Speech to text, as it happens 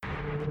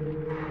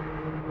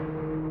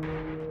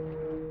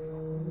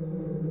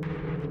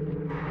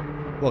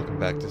Welcome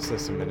back to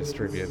System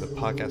Administrivia, the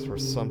podcast where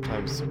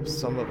sometimes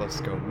some of us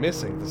go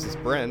missing. This is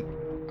Brent.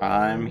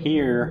 I'm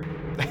here.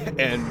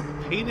 And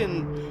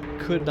Hayden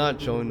could not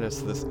join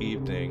us this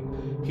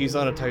evening. He's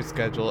on a tight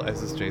schedule,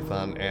 as is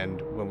Jathan,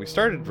 and when we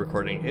started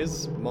recording,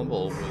 his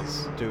mumble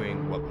was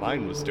doing what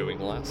mine was doing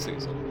last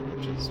season,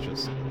 which is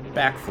just...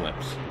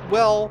 backflips.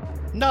 Well,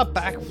 not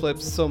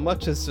backflips so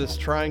much as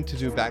just trying to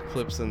do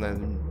backflips and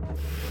then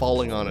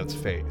falling on its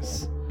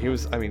face. He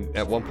was, I mean,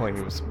 at one point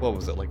he was, what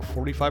was it, like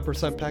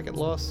 45% packet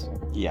loss?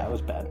 Yeah, it was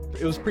bad.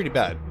 It was pretty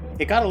bad.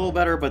 It got a little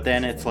better, but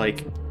then it's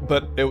like...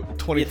 But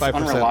 25%... It's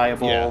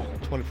unreliable. Yeah,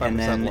 25% and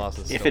then loss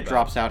is if still it bad.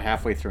 drops out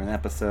halfway through an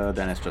episode,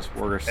 then it's just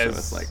worse. So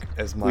it's like,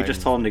 we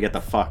just told him to get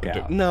the fuck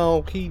out.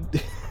 No, he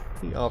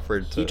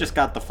offered to... He just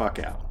got the fuck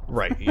out.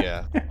 Right,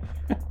 yeah.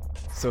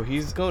 So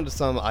he's going to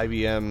some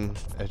IBM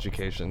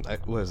education.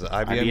 What is it?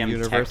 IBM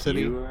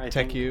University?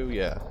 TechU,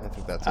 yeah. I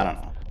think that's I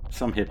don't know.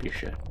 Some hippie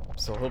shit.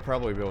 So he'll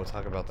probably be able to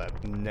talk about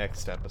that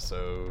next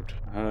episode.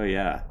 Oh,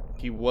 yeah.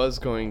 He was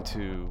going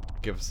to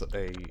give us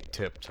a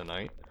tip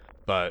tonight,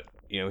 but,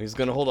 you know, he's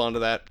going to hold on to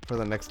that for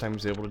the next time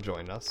he's able to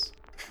join us.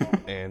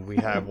 And we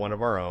have one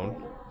of our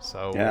own,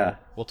 so yeah.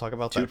 we'll talk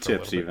about Two that for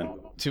tips a even.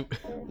 Two.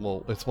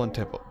 Well, it's one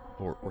tip.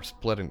 We're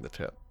splitting the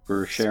tip.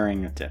 We're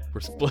sharing a tip.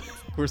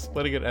 We're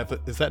splitting it at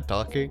the... Is that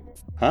docking?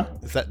 Huh?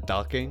 Is that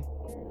docking?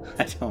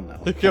 I don't know.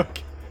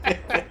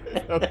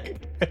 Okay.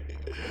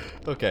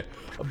 Okay.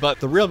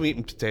 But the real meat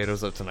and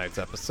potatoes of tonight's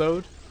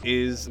episode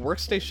is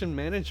workstation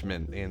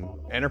management in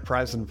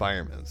enterprise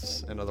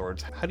environments. In other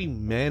words, how do you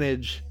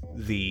manage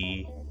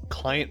the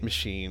client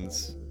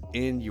machines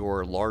in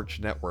your large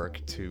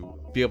network to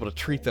be able to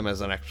treat them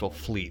as an actual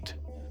fleet?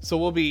 So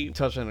we'll be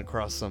touching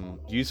across some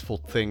useful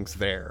things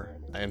there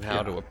and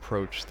how to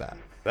approach that.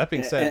 That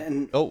being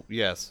said, oh,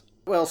 yes.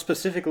 Well,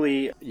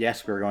 specifically,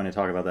 yes, we're going to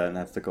talk about that, and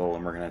that's the goal,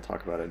 and we're going to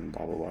talk about it and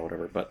blah, blah, blah,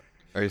 whatever. But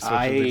are you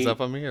switching things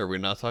up on me? Or are we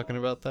not talking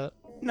about that?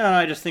 No,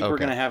 I just think we're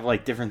going to have,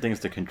 like, different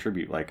things to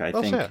contribute. Like, I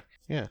think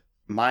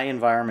my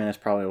environment is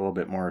probably a little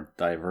bit more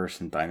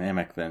diverse and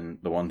dynamic than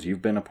the ones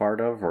you've been a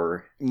part of,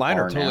 or mine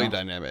are totally now.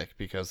 Dynamic,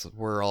 because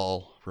we're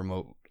all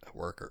remote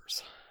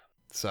workers.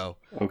 So,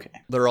 okay,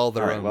 they're all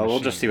their own well, machines. We'll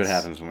just see what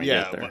happens when we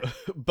get there.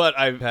 But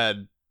I've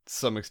had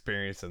some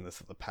experience in this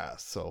in the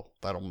past, so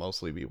that'll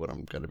mostly be what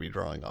I'm going to be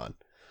drawing on.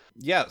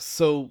 Yeah,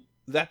 so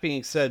that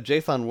being said,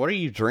 Jathan, what are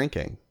you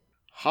drinking?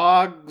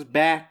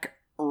 Hogback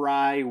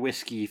rye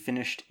whiskey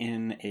finished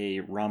in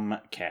a rum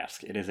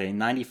cask. It is a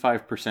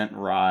 95%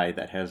 rye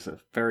that has a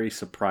very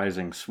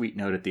surprising sweet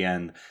note at the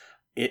end.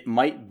 It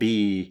might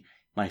be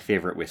my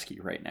favorite whiskey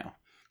right now.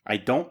 I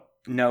don't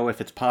know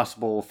if it's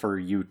possible for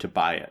you to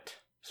buy it,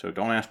 so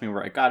don't ask me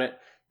where I got it.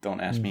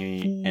 Don't ask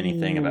me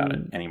anything about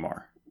it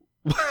anymore.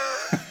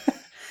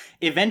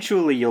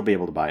 Eventually you'll be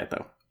able to buy it,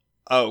 though.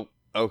 Oh,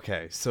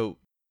 okay. So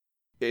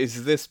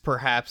is this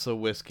perhaps a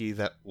whiskey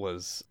that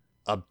was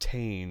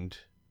obtained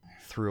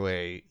through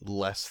a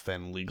less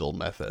than legal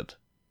method?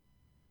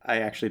 I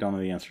actually don't know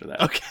the answer to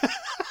that.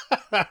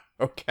 Okay.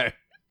 Okay.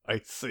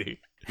 I see.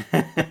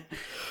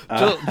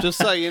 Just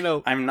so you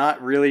know, I'm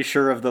not really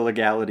sure of the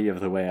legality of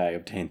the way I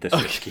obtained this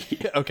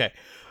whiskey. Okay.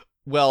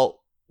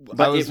 Well,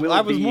 but it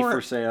will be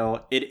for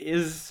sale.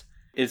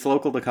 It's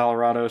local to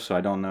Colorado, so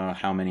I don't know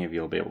how many of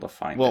you will be able to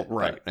find it. Well,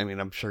 right. I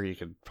mean, I'm sure you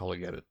could probably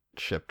get it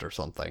shipped or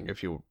something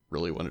if you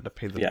really wanted to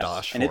pay the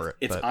dosh for it.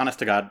 It's honest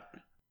to God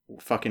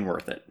fucking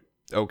worth it.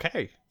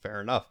 Okay,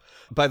 fair enough.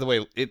 By the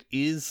way, it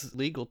is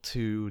legal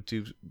to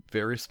do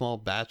very small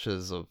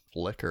batches of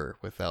liquor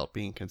without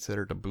being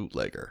considered a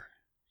bootlegger.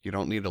 You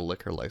don't need a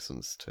liquor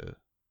license to...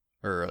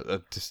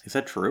 Is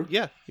that true?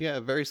 Yeah,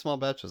 very small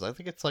batches. I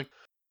think it's like...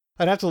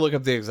 I'd have to look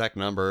up the exact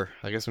number,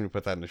 I guess, when we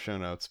put that in the show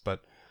notes,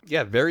 but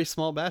yeah, very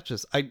small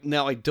batches. I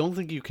don't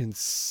think you can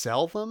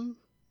sell them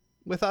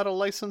without a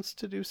license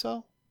to do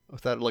so?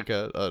 Without like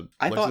a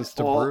license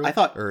to brew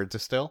or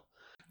distill?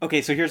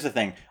 Okay, so here's the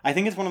thing. I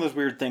think it's one of those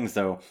weird things,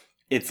 though.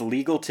 It's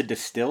legal to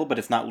distill, but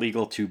it's not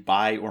legal to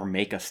buy or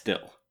make a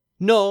still.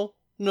 No,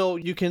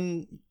 you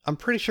can... I'm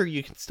pretty sure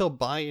you can still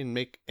buy and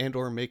make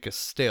a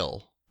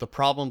still. The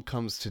problem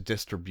comes to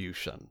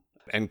distribution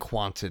and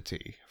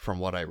quantity, from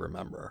what I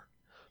remember.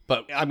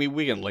 But, I mean,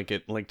 we can link to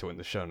it in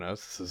the show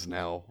notes. This is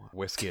now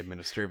Whiskey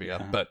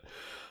Administrivia. But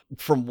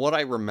from what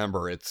I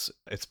remember, it's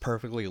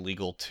perfectly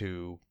legal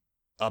to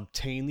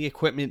obtain the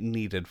equipment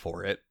needed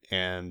for it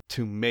and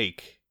to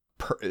make...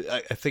 I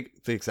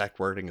think the exact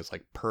wording is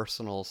like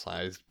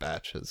personal-sized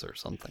batches or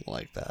something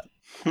like that.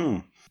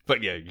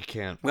 But yeah, you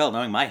can't... Well,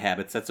 knowing my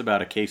habits, that's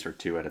about a case or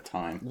two at a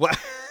time. What?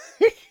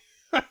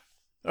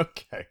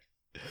 Okay.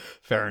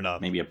 Fair enough.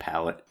 Maybe a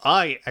pallet.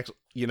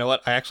 You know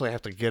what? I actually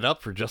have to get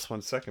up for just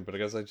 1 second, but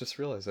because I just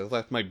realized I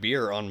left my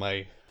beer on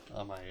my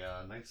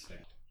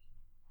nightstand.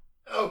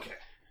 Okay.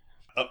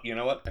 Oh, you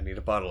know what? I need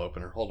a bottle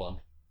opener. Hold on.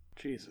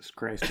 Jesus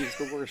Christ, he's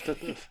the worst at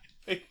this.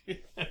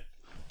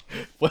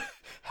 What?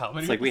 How many?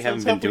 It's like we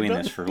haven't been doing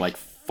this for like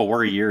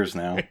 4 years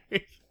now.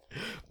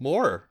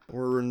 More.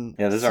 We're in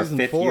this is our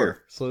fifth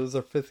year. So this is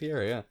our 5th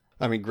year, yeah.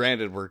 I mean,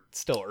 granted, we're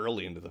still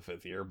early into the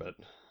 5th year, but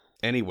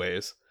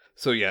anyways.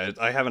 So yeah,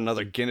 I have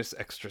another Guinness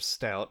Extra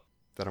Stout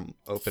that I'm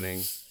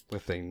opening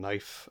with a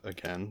knife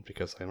again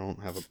because I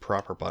don't have a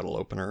proper bottle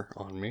opener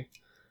on me.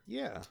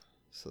 Yeah,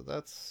 so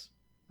that's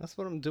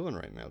what I'm doing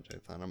right now,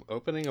 Jathan. I'm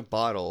opening a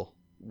bottle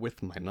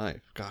with my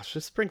knife. Gosh,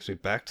 this brings me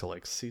back to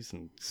like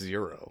season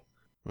 0.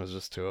 It was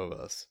just two of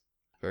us.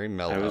 Very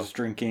mellow. I was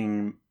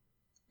drinking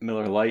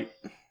Miller Lite.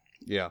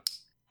 Yeah.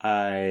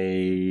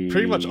 I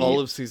Pretty much all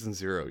of season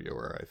 0 you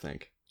were, I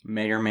think.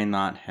 May or may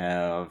not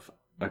have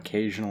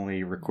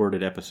occasionally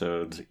recorded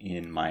episodes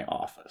in my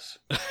office.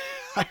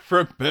 I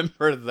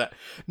remember that.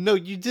 No,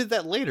 you did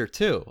that later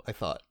too, I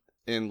thought.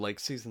 In like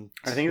season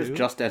 2? I think it was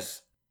just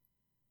as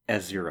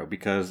 0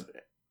 because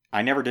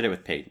I never did it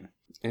with Peyton.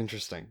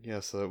 Interesting. Yeah,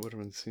 so that would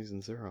have been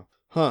season 0.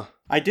 Huh.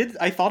 I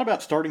thought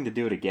about starting to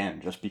do it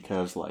again just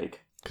because,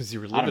 like... Because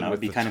you were I don't living know, with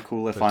it'd be the kind of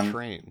cool if the on...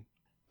 train.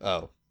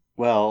 Oh.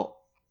 Well,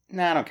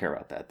 nah, I don't care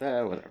about that.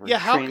 Whatever. Yeah,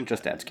 how... Train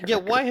just adds character. Yeah,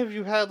 why have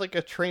you had like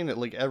a train at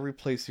like every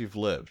place you've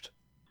lived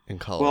in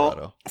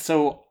Colorado? Well,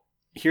 so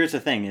here's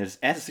the thing is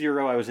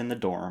S0 I was in the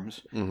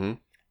dorms. Mm-hmm.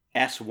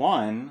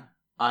 S1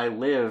 I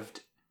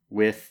lived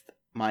with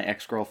my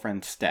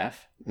ex-girlfriend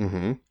Steph.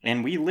 Mm-hmm.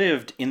 And we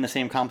lived in the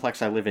same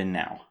complex I live in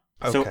now.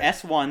 Okay. So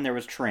S1 there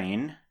was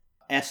train.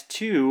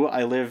 S2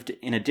 I lived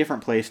in a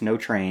different place, no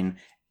train.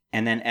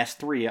 And then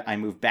S3 I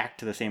moved back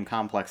to the same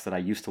complex that I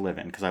used to live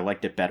in because I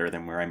liked it better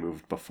than where I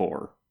moved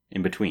before,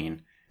 in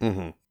between.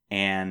 Mm-hmm.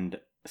 And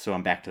so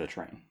I'm back to the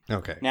train.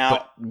 Okay.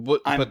 Now,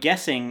 I'm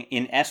guessing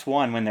in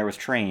S1 when there was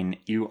train,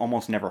 you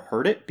almost never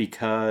heard it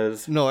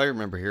because... No, I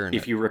remember hearing it.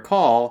 If you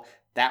recall,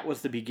 that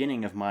was the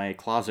beginning of my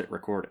closet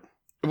recording.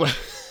 But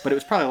it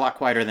was probably a lot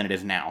quieter than it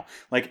is now.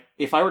 Like,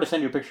 if I were to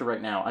send you a picture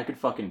right now, I could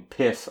fucking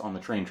piss on the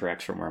train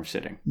tracks from where I'm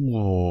sitting.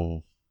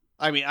 Whoa.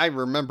 I mean, I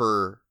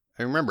remember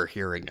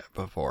hearing it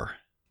before.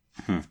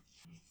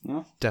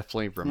 Yeah.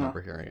 Definitely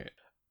remember hearing it.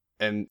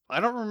 And I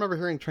don't remember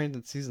hearing trains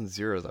in season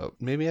 0, though.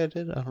 Maybe I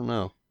did? I don't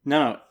know.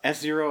 No,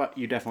 S0,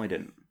 you definitely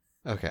didn't.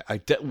 Okay.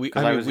 We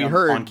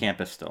heard on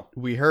campus still.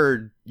 We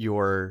heard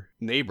your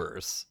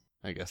neighbors,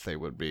 I guess they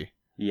would be.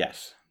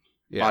 Yes.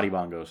 Yeah. Body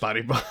bongos.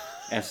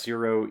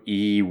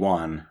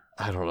 S0E1.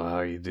 I don't know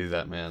how you do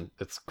that, man.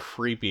 It's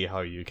creepy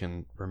how you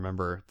can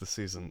remember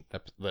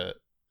the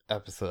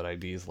episode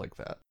IDs like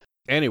that.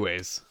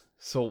 Anyways,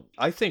 so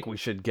I think we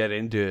should get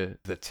into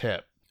the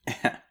tip.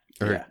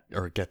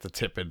 Or get the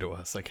tip into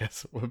us, I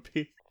guess it would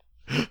be.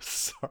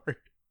 Sorry.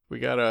 We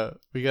gotta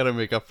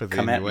make up for the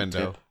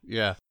innuendo.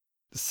 Yeah.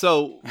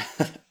 So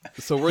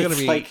we're gonna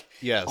be like,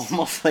 yes.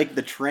 Almost like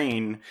the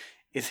train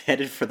is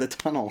headed for the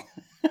tunnel.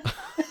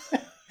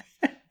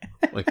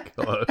 My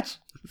gosh.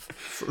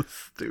 So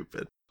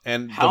stupid.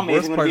 And how the amazing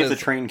worst would part it be is if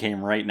the train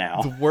came right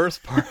now? The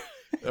worst part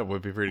that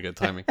would be pretty good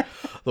timing.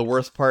 The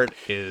worst part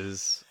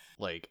is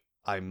like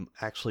I'm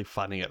actually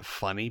finding it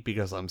funny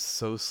because I'm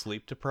so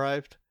sleep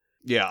deprived.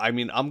 Yeah, I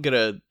mean, I'm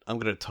gonna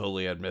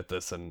totally admit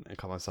this and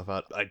call myself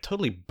out. I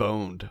totally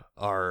boned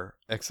our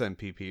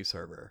XMPP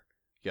server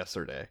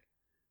yesterday,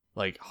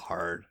 like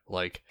hard.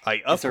 Like I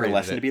upgraded. Is there a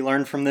lesson to be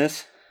learned from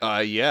this?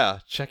 Yeah,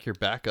 check your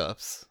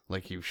backups,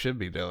 like you should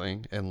be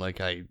doing, and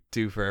like I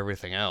do for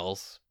everything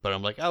else. But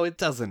I'm like, oh, it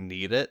doesn't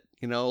need it,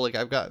 like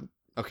I've got.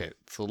 Okay,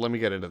 so let me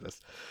get into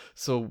this.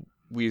 So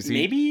we use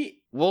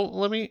maybe. Well,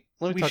 let me.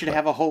 We should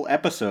have a whole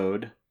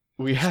episode.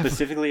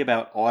 Specifically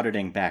about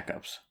auditing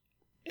backups.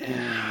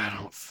 I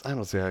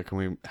don't see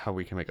how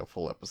we can make a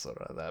full episode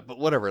out of that. But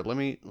whatever. Let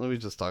me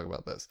just talk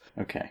about this.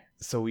 Okay.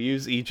 So we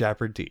use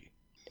eJapper-D,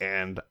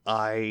 and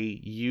I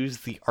use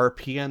the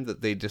RPM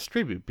that they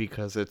distribute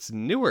because it's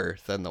newer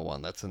than the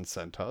one that's in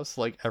CentOS,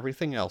 like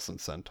everything else in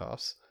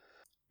CentOS.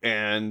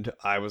 And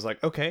I was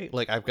like, okay,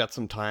 like I've got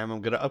some time,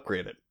 I'm gonna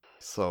upgrade it.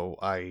 So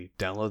I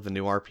download the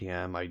new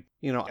RPM. I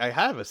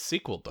have a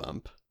SQL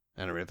dump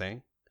and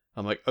everything.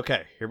 I'm like,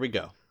 okay, here we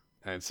go.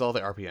 I install the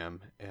RPM,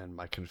 and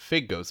my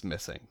config goes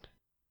missing.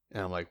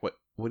 And I'm like, what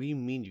do you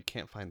mean you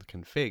can't find the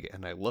config?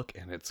 And I look,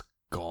 and it's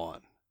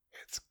gone.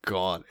 It's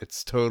gone.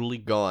 It's totally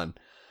gone.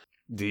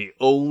 The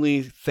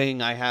only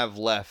thing I have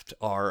left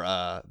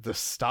are the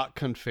stock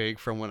config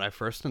from when I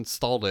first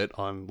installed it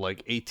on,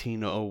 like,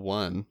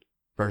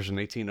 version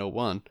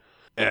 1801,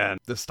 and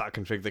the stock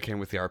config that came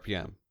with the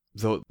RPM.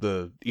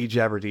 The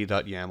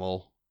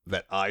eJabberD.yaml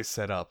that I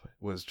set up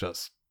was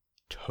just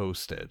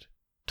toasted.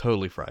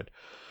 Totally fried.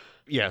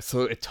 Yeah,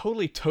 so it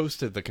totally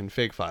toasted the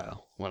config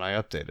file when I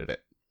updated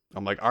it.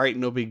 I'm like, all right,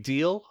 no big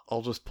deal.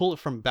 I'll just pull it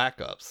from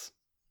backups.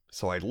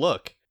 So I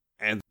look,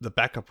 and the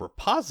backup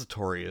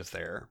repository is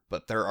there,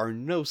 but there are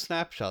no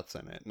snapshots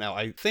in it. Now,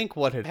 I think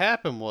what had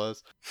happened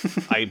was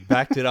I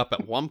backed it up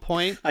at one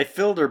point. I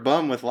filled her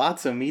bum with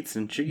lots of meats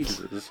and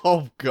cheeses.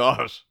 Oh,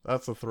 gosh.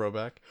 That's a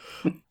throwback.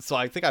 So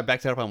I think I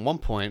backed it up on one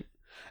point,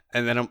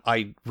 and then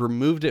I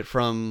removed it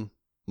from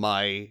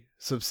my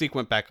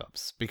subsequent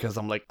backups because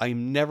I'm like,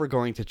 I'm never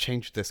going to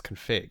change this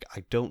config.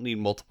 I don't need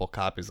multiple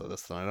copies of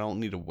this, and I don't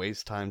need to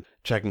waste time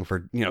checking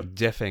for,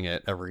 diffing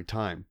it every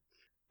time.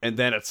 And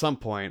then at some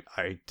point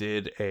I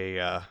did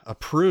a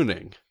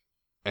pruning,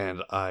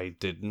 and I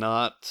did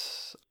not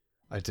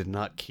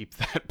keep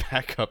that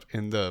backup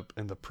in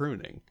the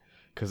pruning.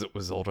 because it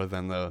was older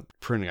than the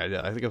pruning I did.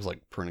 I think it was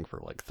like pruning for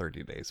like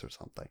 30 days or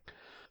something.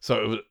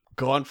 So it was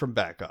gone from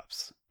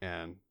backups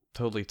and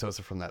totally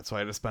toasted from that. So I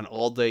had to spend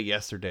all day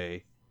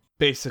yesterday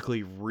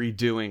basically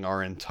redoing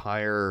our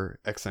entire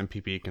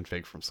XMPP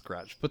config from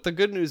scratch. But the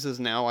good news is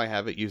now I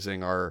have it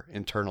using our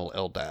internal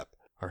LDAP,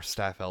 our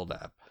staff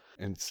LDAP,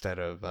 instead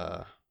of,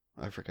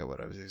 I forget what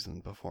I was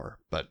using before,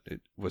 but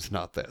it was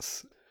not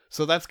this.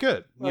 So that's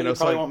good. Well, you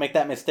probably won't make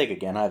that mistake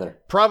again either.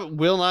 Probably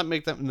will not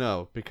make that.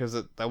 No, because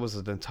that was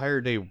an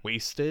entire day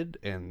wasted,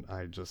 and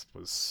I just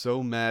was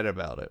so mad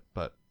about it.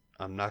 But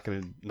I'm not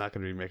gonna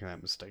be making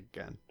that mistake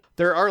again.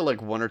 There are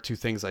like one or two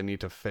things I need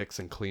to fix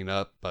and clean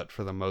up, but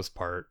for the most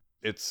part,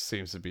 it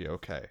seems to be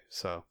okay.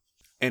 So,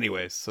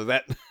 anyways, so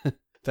that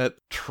that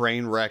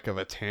train wreck of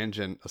a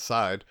tangent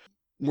aside,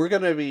 we're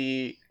gonna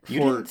be. You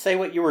didn't say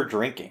what you were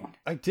drinking.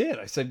 I did.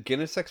 I said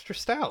Guinness Extra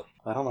Stout.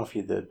 I don't know if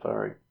you did, but all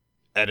right.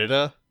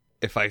 Editor,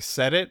 if I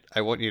said it,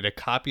 I want you to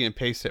copy and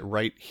paste it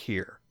right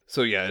here.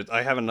 So yeah,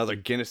 I have another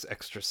Guinness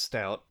Extra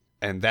Stout,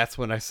 and that's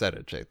when I said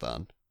it,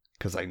 Jathan,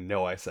 because I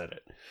know I said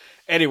it.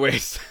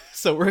 Anyways,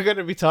 so we're going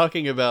to be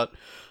talking about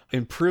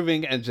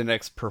improving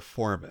Nginx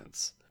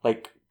performance.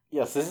 Like,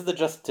 yes, this is the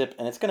Just Tip,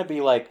 and it's going to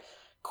be like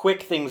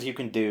quick things you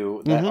can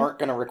do that aren't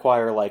going to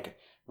require like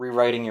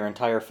rewriting your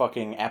entire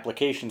fucking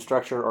application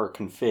structure or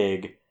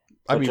config,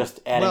 but just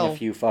adding a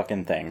few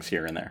fucking things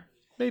here and there.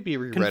 Maybe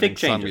rewriting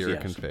some of your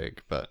config,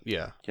 but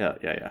yeah.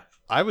 Yeah.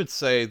 I would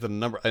say the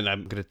number, and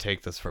I'm going to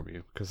take this from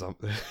you because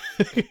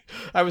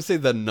I would say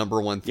the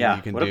number one thing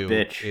you can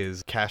do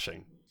is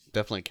caching.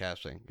 Definitely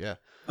caching, yeah.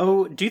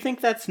 Oh, do you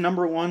think that's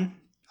number one?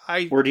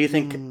 Or do you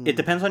think it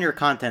depends on your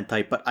content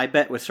type, but I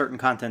bet with certain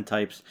content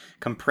types,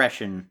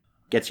 compression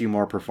gets you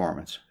more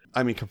performance.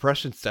 I mean,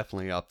 compression's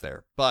definitely up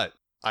there, but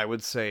I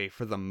would say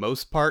for the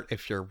most part,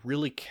 if you're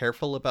really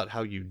careful about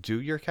how you do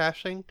your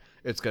caching,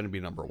 it's going to be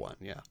number one,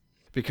 yeah.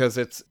 Because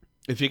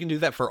if you can do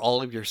that for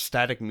all of your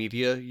static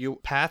media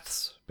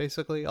paths,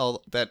 basically,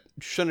 all that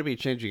shouldn't be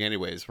changing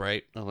anyways,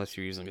 right? Unless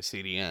you're using a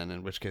CDN,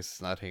 in which case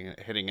it's not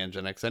hitting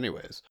Nginx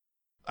anyways.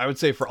 I would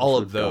say for all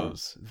of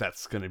those,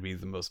 that's going to be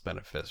the most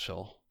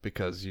beneficial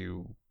because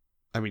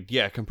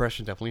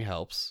compression definitely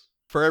helps.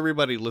 For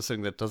everybody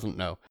listening that doesn't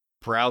know,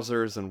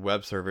 browsers and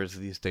web servers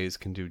these days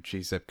can do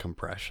gzip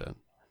compression.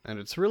 And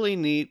it's really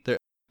neat.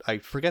 I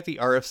forget the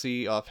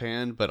RFC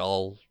offhand, but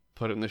I'll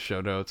put it in the show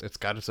notes. It's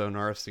got its own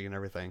RFC and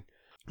everything.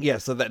 Yeah,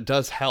 so that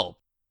does help,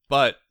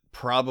 but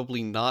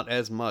probably not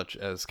as much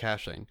as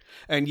caching.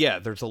 And yeah,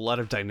 there's a lot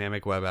of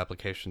dynamic web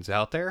applications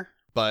out there,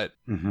 but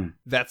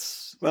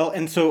that's... Well,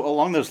 and so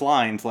along those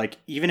lines, like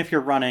even if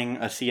you're running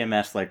a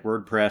CMS like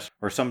WordPress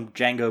or some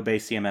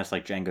Django-based CMS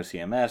like Django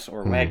CMS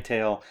or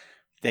Wagtail,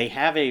 they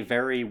have a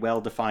very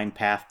well-defined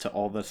path to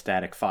all the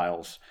static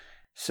files.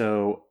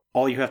 So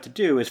all you have to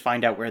do is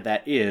find out where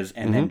that is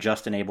and then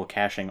just enable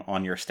caching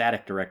on your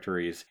static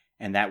directories,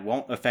 and that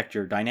won't affect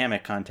your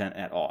dynamic content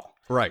at all.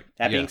 Right.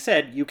 That being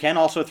said, you can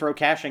also throw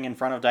caching in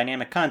front of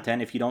dynamic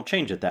content if you don't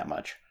change it that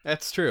much.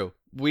 That's true.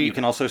 You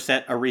can also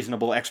set a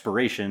reasonable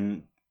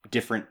expiration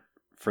different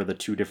for the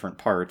two different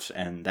parts,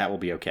 and that will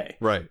be okay.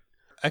 Right.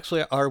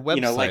 Actually, our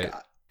website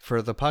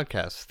for the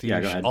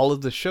podcast, all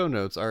of the show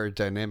notes are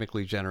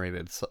dynamically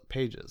generated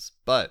pages,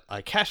 but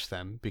I cache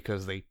them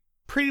because they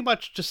pretty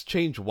much just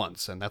change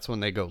once, and that's when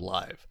they go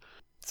live.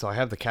 So I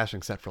have the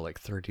caching set for like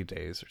 30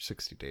 days or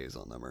 60 days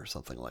on them or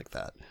something like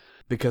that.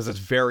 Because it's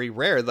very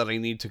rare that I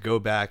need to go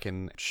back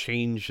and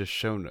change the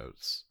show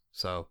notes.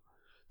 So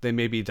they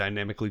may be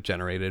dynamically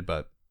generated,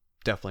 but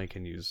definitely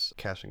can use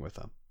caching with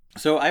them.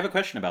 So I have a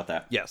question about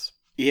that. Yes.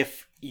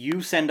 If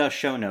you send us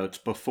show notes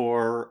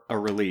before a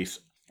release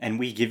and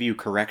we give you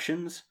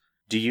corrections,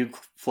 do you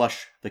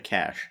flush the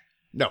cache?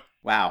 No.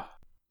 Wow.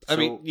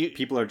 So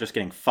people are just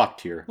getting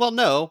fucked here. Well,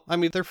 no. I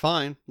mean, they're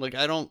fine. Like,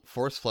 I don't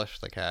force flush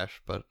the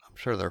cache, but I'm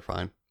sure they're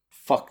fine.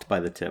 Fucked by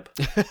the tip.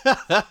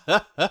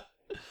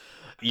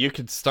 You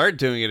could start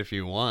doing it if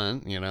you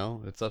want,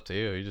 it's up to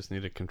you. You just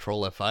need to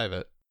control F5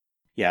 it.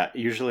 Yeah,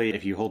 usually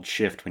if you hold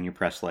shift when you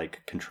press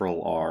like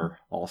control R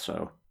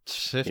also.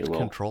 Shift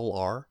control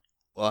R?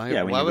 When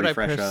you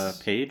refresh a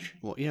page.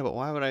 Well, yeah, but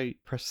why would I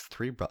press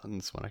 3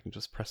 buttons when I can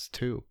just press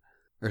 2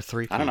 or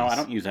 3 keys? I don't know. I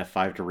don't use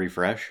F5 to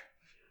refresh.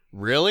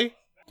 Really?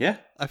 Yeah.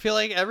 I feel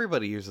like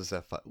everybody uses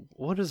F5.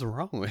 What is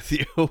wrong with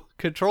you?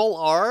 Control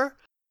R?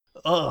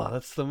 Oh,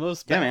 that's the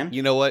most... Yeah, man.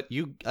 You know what?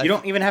 You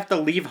don't even have to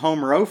leave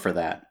home row for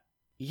that.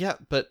 Yeah,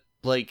 but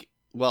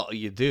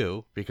you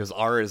do, because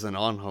R isn't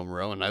on home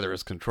row and neither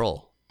is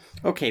control.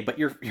 Okay, but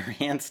your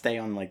hands stay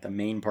on like the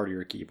main part of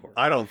your keyboard.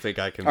 I don't think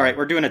I can... All right,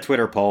 we're doing a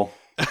Twitter poll.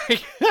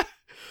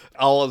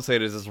 All I'm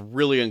saying is it's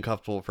really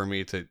uncomfortable for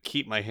me to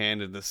keep my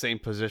hand in the same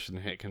position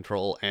and hit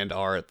control and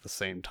R at the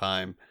same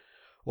time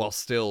while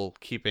still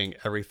keeping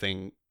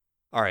everything...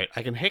 All right,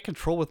 I can hit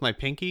control with my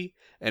pinky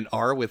and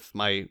R with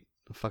my...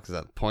 The fuck is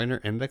that? Pointer?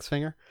 Index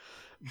finger?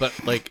 But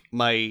like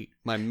my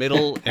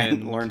middle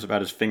and learns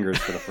about his fingers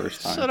for the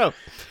first time. Shut up.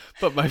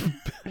 But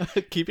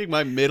keeping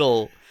my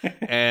middle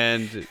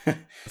and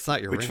it's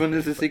not your Which one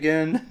is this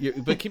again?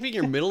 But keeping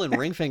your middle and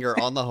ring finger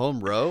on the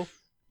home row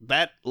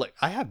that, like,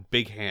 I have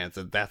big hands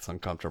and that's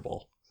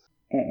uncomfortable.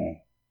 Uh-uh.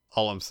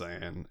 All I'm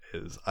saying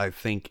is I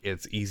think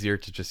it's easier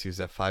to just use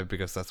F5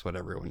 because that's what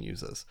everyone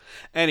uses.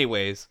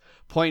 Anyways,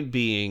 point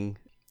being,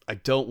 I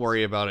don't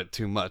worry about it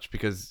too much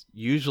because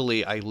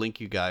usually I link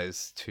you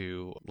guys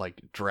to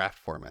like draft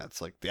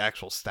formats, like the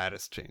actual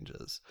status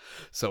changes.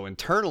 So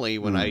internally,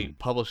 when I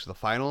publish the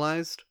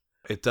finalized,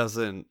 it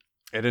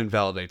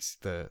invalidates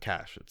the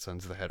cache. It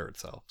sends the header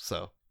itself.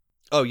 So,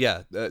 oh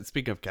yeah,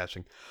 speaking of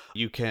caching,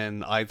 you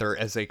can either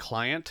as a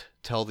client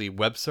tell the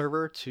web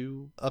server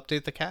to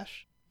update the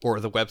cache, or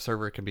the web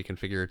server can be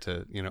configured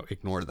to,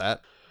 ignore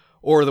that.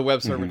 Or the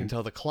web server can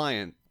tell the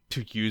client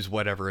to use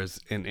whatever is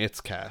in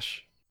its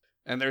cache.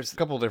 And there's a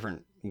couple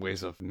different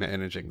ways of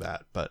managing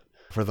that, but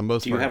for the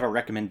most part... Do you have a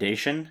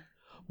recommendation?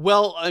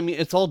 Well, I mean,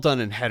 it's all done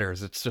in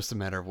headers. It's just a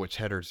matter of which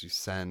headers you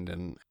send,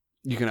 and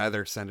you can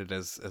either send it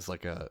as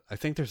like I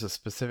think there's a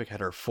specific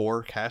header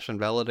for cache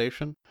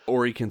invalidation,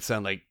 or you can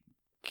send like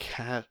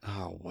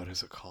what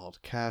is it called?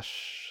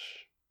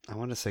 I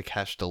want to say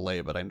cache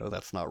delay, but I know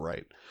that's not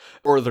right.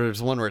 Or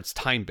there's one where it's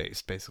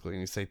time-based, basically,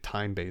 and you say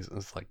time-based, and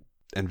it's like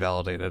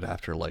invalidated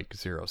after like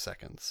 0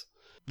 seconds.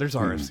 There's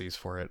RFCs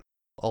for it.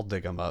 I'll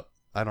dig them up.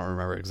 I don't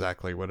remember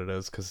exactly what it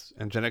is, because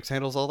Nginx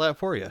handles all that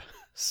for you.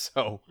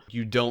 So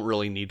you don't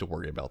really need to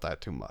worry about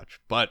that too much.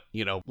 But,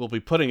 we'll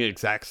be putting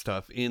exact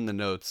stuff in the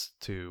notes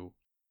to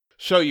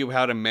show you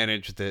how to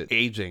manage the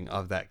aging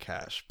of that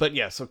cache. But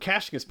yeah, so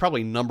caching is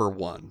probably number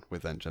one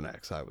with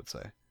Nginx, I would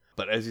say.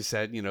 But as you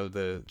said,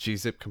 the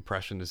gzip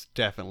compression is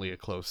definitely a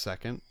close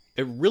second.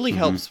 It really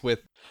helps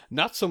with,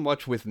 not so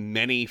much with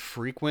many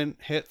frequent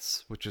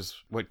hits, which is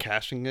what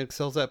caching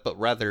excels at, but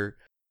rather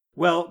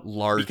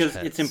large because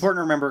hits. It's important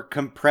to remember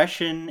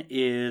compression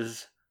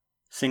is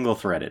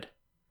single-threaded.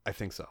 I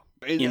think so.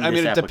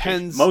 It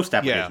depends. Most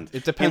applications. Yeah,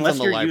 it depends unless on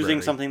the you're library.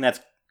 using something that's,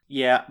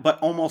 but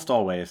almost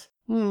always.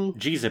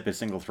 Gzip is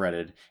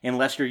single-threaded,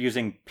 unless you're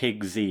using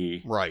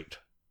PIG-Z. Right.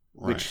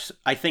 Which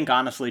I think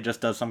honestly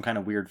just does some kind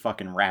of weird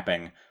fucking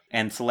wrapping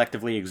and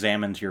selectively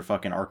examines your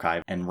fucking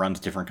archive and runs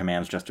different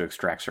commands just to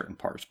extract certain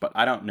parts. But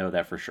I don't know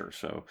that for sure.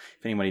 So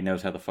if anybody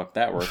knows how the fuck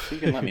that works, you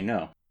can let me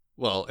know.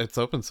 Well, it's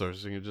open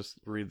source. You can just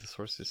read the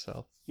source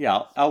yourself.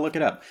 Yeah, I'll look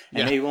it up.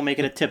 And maybe we'll make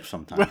it a tip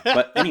sometime.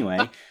 But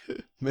anyway.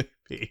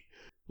 Maybe.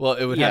 Well,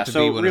 it would have to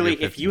be one really, of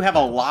your if you have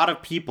a lot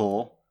of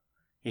people,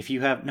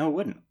 no, it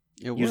wouldn't.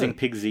 Using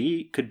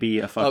PIG-Z could be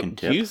a fucking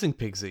tip. Using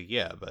PIG-Z,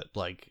 yeah, but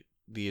like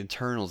the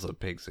internals of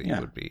PIG-Z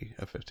would be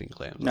a 15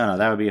 clams. No,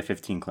 that would be a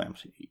 15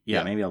 clams.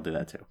 Yeah, maybe I'll do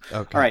that too.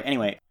 Okay. All right,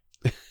 anyway.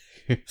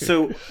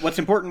 So what's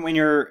important when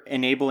you're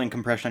enabling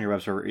compression on your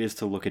web server is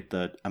to look at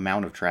the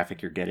amount of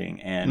traffic you're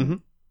getting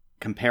and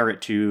compare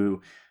it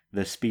to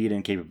the speed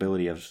and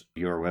capability of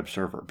your web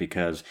server.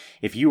 Because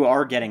if you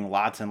are getting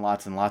lots and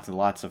lots and lots and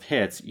lots of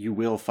hits, you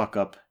will fuck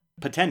up.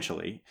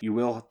 Potentially, you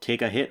will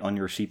take a hit on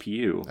your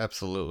CPU.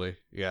 Absolutely,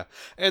 yeah.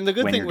 And the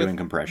good when thing you're with doing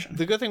compression,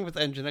 the good thing with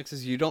Nginx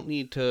is you don't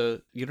need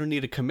to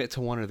commit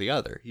to one or the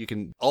other. You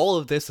can all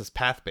of this is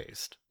path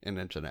based in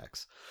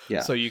Nginx. Yeah.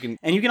 So you can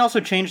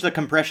also change the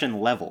compression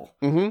level,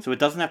 so it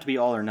doesn't have to be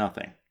all or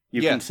nothing.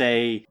 You can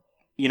say,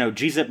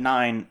 gzip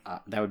 9.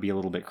 That would be a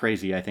little bit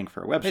crazy, I think,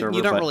 for a web server.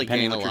 You don't but really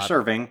depending gain on a what lot. You're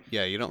serving.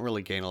 Yeah, you don't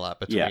really gain a lot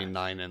between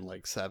 9 and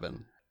like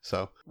 7.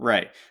 So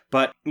right,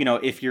 but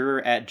if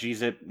you're at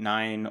gzip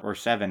 9 or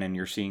 7 and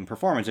you're seeing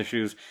performance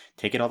issues,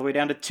 take it all the way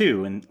down to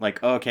 2 and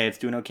okay, it's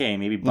doing okay.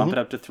 Maybe bump it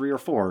up to 3 or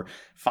 4.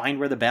 Find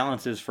where the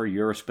balance is for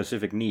your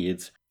specific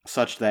needs,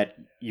 such that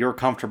you're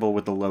comfortable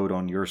with the load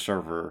on your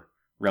server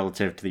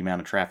relative to the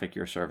amount of traffic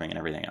you're serving and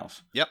everything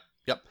else. Yep.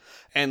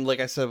 And like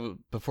I said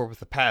before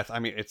with the path, I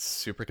mean, it's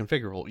super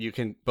configurable. You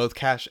can both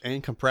cache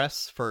and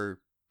compress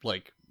for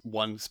like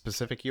one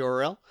specific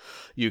URL.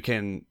 You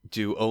can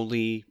do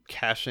only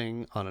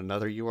caching on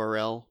another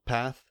URL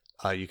path.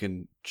 You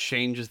can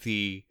change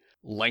the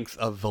length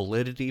of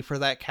validity for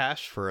that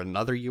cache for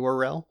another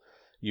URL.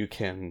 You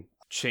can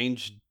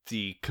change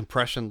the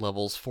compression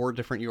levels for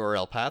different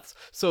URL paths.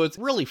 So it's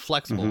really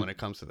flexible when it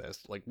comes to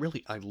this. Like,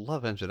 really, I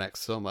love Nginx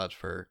so much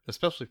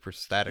especially for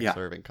static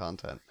serving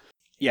content.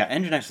 Yeah,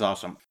 Nginx is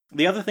awesome.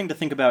 The other thing to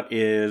think about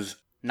is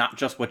not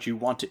just what you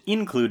want to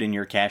include in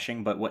your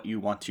caching, but what you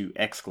want to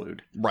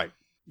exclude. Right.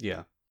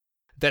 Yeah.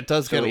 That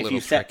does get a little trickier.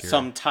 If you set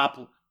some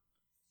top...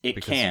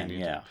 It can,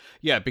 yeah.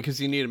 Yeah, because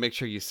you need to make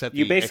sure you set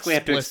You basically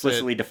have to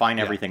explicitly define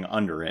everything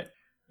under it.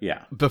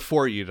 Yeah.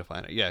 Before you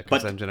define it, yeah,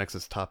 because Nginx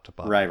is top to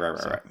bottom. Right.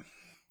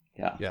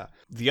 Yeah. Yeah.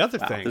 The other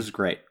thing... This is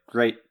great.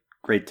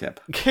 Great tip.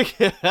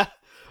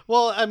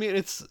 Well, I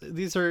mean,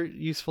 these are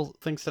useful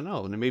things to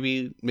know. And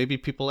maybe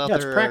people out there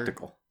it's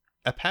practical.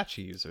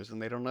 Apache users and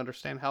they don't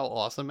understand how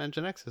awesome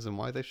Nginx is and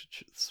why they should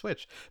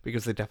switch,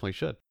 because they definitely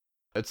should.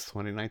 It's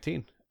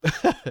 2019.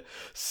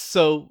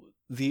 So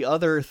the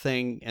other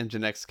thing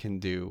Nginx can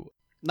do,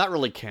 not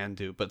really can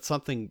do, but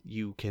something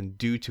you can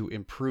do to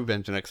improve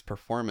Nginx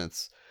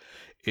performance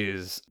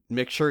is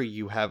make sure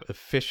you have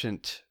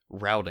efficient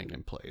routing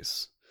in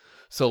place.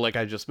 So like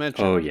I just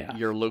mentioned,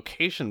 your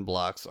location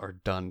blocks are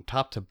done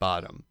top to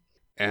bottom.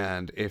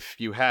 And if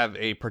you have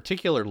a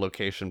particular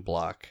location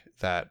block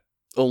that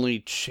only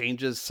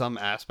changes some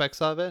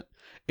aspects of it,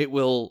 it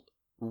will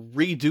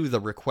redo the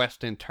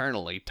request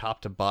internally,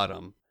 top to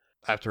bottom,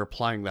 after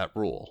applying that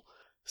rule.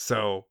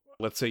 So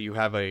let's say you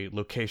have a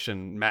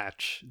location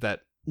match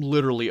that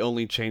literally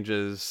only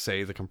changes,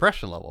 say, the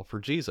compression level for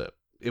gzip.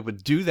 It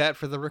would do that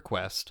for the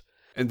request,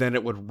 and then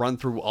it would run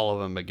through all of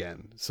them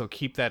again. So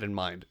keep that in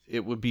mind.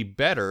 It would be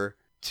better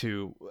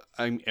to,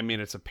 I mean,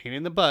 it's a pain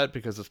in the butt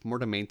because it's more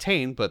to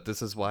maintain, but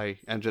this is why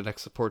Nginx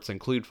supports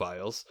include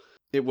files.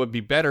 It would be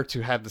better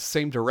to have the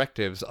same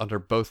directives under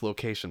both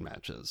location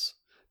matches,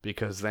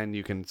 because then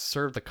you can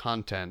serve the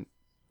content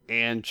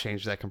and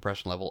change that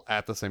compression level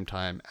at the same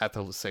time, at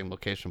the same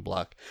location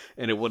block,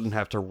 and it wouldn't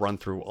have to run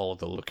through all of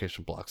the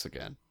location blocks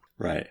again.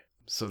 Right.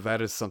 So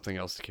that is something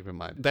else to keep in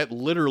mind. That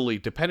literally,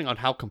 depending on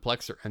how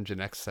complex your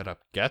Nginx setup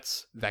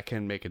gets, that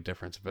can make a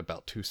difference of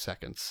about 2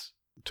 seconds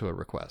to a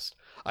request.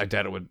 I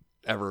doubt it would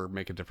ever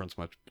make a difference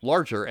much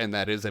larger, and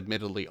that is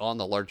admittedly on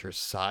the larger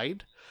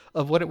side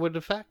of what it would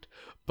affect,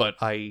 but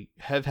I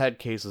have had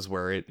cases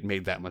where it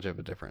made that much of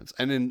a difference.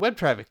 And in web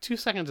traffic, 2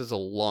 seconds is a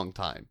long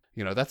time.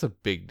 You know, that's a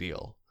big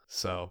deal.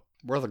 So,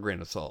 worth a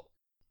grain of salt.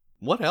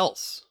 What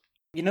else?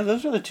 You know,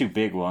 those are the two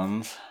big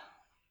ones.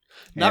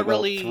 Not well,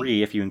 really.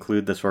 3 if you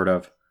include the sort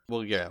of...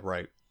 Well, yeah,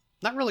 right.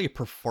 Not really a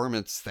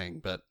performance thing,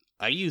 but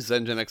I use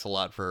Nginx a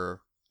lot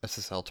for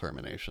SSL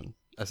termination,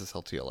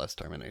 SSL TLS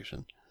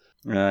termination.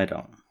 I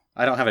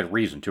don't have a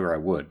reason to, or I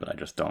would, but I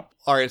just don't.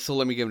 All right, so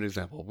let me give an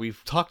example.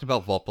 We've talked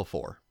about Vault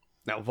before.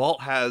 Now,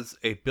 Vault has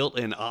a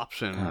built-in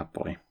option Oh,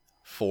 boy.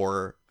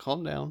 for,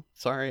 calm down,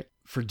 sorry,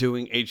 for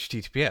doing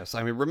HTTPS.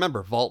 I mean,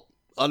 remember, Vault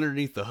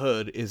underneath the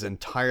hood is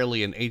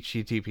entirely an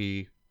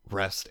HTTP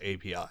REST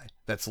API.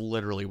 That's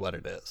literally what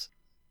it is.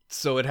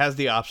 So it has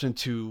the option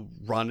to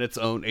run its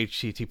own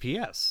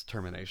HTTPS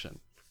termination,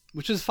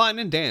 which is fine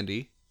and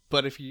dandy.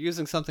 But if you're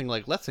using something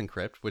like Let's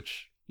Encrypt,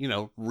 which, you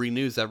know,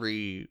 renews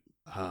every,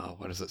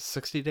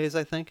 60 days,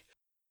 I think?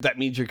 That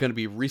means you're going to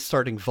be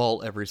restarting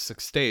Vault every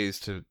 6 days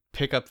to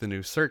pick up the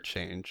new cert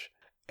change,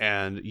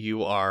 and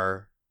you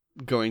are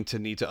going to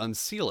need to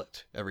unseal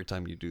it every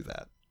time you do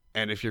that.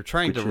 And if you're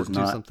trying to do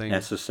something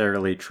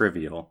necessarily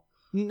trivial.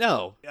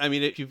 No. I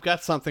mean, if you've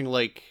got something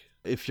like,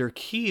 if your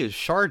key is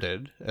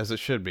sharded, as it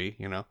should be,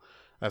 you know,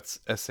 that's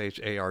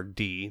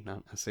SHARD,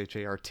 not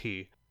SHART.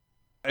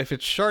 If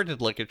it's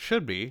sharded like it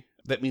should be,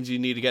 that means you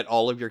need to get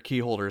all of your key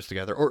holders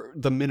together, or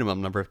the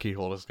minimum number of key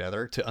holders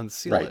together, to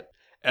unseal it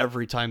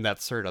every time that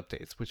cert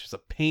updates, which is a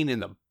pain in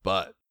the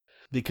butt.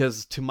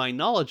 Because to my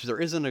knowledge, there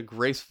isn't a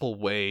graceful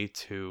way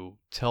to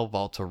tell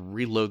Vault to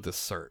reload the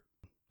cert.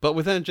 But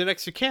with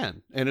Nginx, you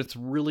can, and it's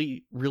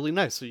really, really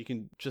nice. So you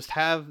can just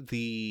have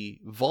the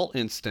Vault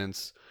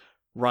instance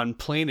run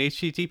plain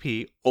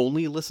HTTP,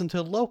 only listen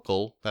to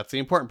local, that's the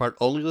important part,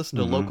 only listen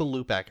to local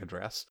loopback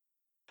address,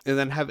 and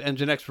then have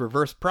Nginx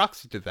reverse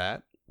proxy to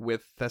that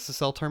with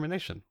SSL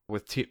termination,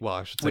 with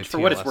I should say which, for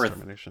TLS what it's worth,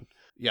 termination.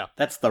 Yeah.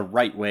 That's the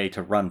right way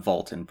to run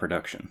Vault in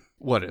production.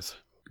 What is?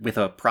 With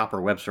a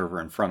proper web server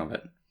in front of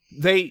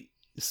it.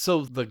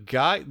 So the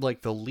guy,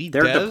 like the lead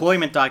Their dev...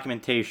 deployment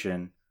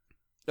documentation...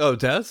 Oh,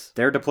 does?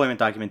 Their deployment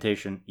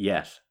documentation,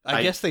 yes.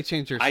 I guess they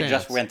changed their stance. I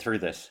just went through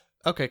this.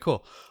 Okay,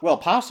 cool. Well,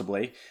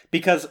 possibly,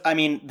 because, I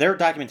mean, their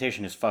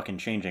documentation is fucking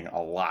changing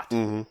a lot.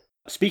 Mm-hmm.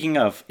 Speaking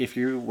of, if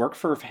you work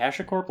for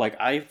HashiCorp, like,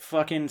 I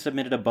fucking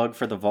submitted a bug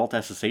for the Vault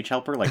SSH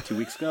helper like 2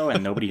 weeks ago,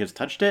 and nobody has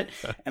touched it,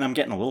 and I'm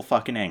getting a little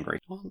fucking angry.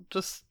 Well,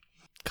 just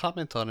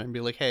comment on it and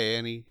be like, hey,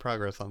 any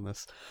progress on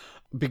this?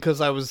 Because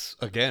I was,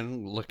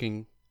 again,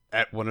 looking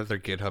at one of their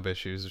GitHub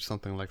issues or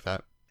something like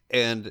that.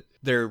 And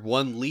their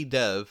one lead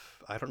dev,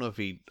 I don't know if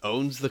he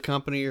owns the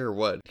company or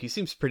what, he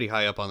seems pretty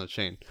high up on the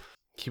chain.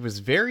 He was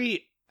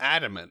very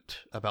adamant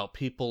about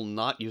people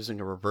not using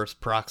a reverse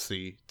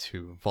proxy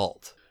to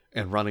Vault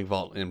and running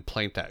Vault in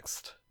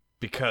plaintext.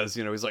 Because,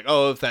 you know, he's like,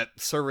 oh, if that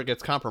server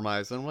gets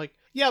compromised, and I'm like,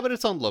 yeah, but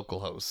it's on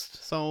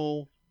localhost.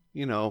 So,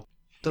 you know,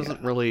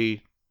 doesn't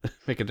really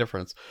make a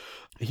difference.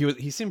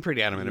 He seemed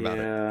pretty adamant about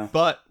it.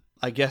 But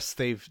I guess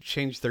they've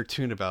changed their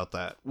tune about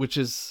that, which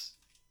is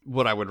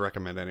what I would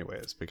recommend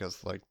anyways,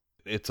 because, like,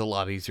 it's a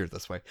lot easier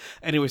this way.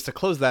 Anyways, to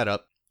close that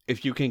up,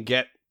 if you can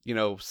get, you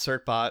know,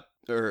 certbot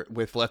or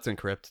with Let's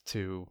Encrypt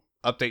to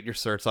update your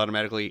certs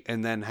automatically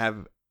and then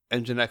have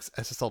Nginx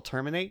SSL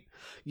terminate,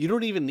 you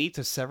don't even need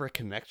to sever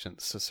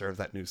connections to serve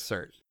that new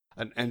cert.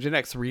 An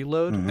Nginx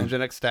reload,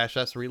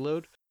 Nginx-S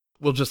reload,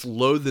 will just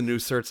load the new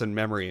certs in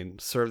memory and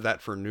serve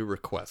that for new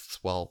requests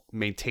while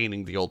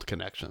maintaining the old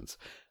connections.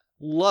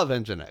 Love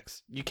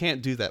Nginx. You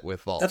can't do that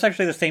with Vault. That's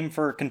actually the same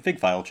for config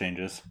file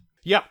changes.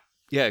 Yeah.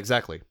 Yeah,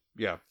 exactly.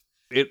 Yeah.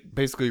 It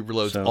basically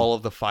reloads all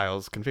of the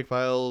files, config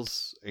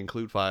files,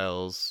 include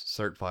files,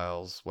 cert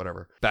files,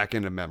 whatever, back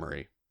into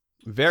memory.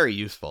 Very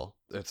useful.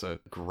 It's a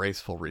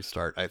graceful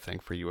restart, I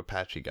think, for you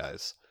Apache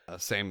guys.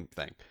 Same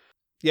thing.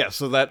 Yeah,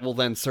 so that will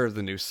then serve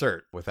the new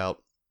cert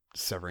without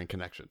severing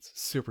connections.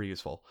 Super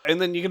useful.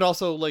 And then you can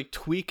also, like,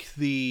 tweak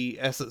the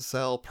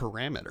SSL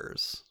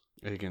parameters.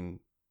 You can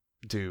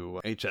do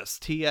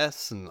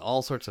HSTS and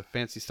all sorts of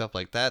fancy stuff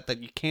like that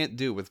you can't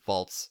do with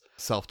Vault's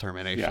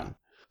self-termination. Yeah.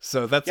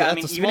 So that's Yeah, I that's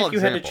mean, a even small if you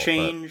had example, to but-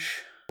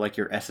 change like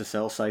your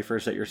SSL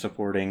ciphers that you're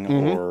supporting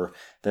Mhm. or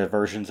the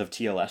versions of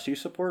TLS you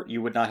support,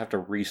 you would not have to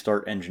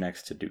restart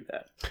Nginx to do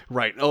that.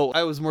 Right. Oh,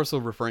 I was more so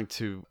referring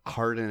to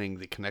hardening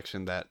the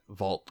connection that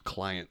Vault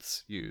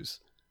clients use.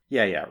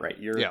 Yeah, right.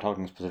 You're Yeah.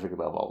 talking specific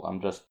about Vault.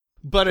 I'm just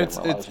But it's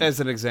generalizing. as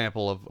an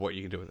example of what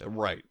you can do with it.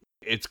 Right.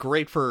 It's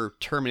great for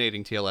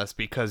terminating TLS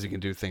because you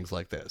can do things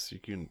like this. You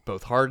can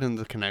both harden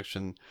the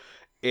connection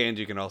and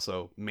you can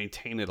also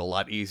maintain it a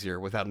lot easier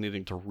without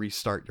needing to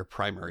restart your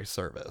primary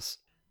service.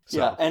 So,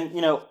 Yeah, and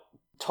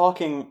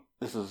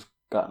this has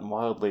gotten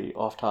wildly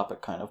off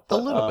topic kind of. a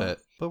But, little bit,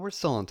 but we're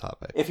still on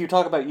topic. If you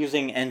talk about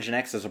using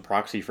Nginx as a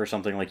proxy for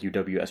something like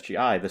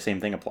UWSGI, the same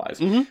thing applies.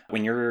 Mhm.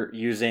 When you're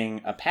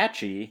using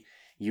Apache,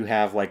 you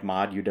have like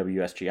mod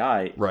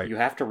UWSGI. Right. You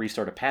have to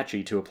restart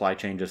Apache to apply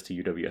changes to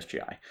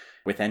UWSGI.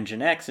 With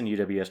Nginx and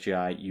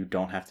UWSGI, you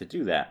don't have to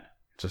do that.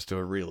 Just do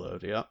a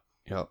reload. Yep.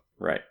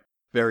 Right.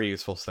 Very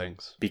useful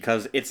things.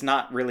 Because it's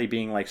not really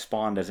being like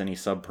spawned as any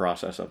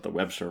sub-process of the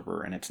web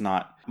server, and it's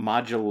not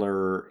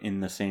modular in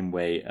the same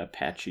way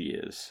Apache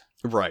is.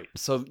 Right.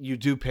 So you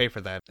do pay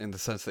for that in the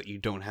sense that you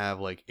don't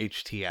have like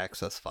HT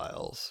access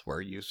files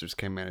where users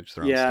can manage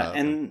their own stuff.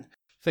 And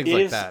things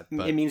like that.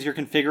 But it means you're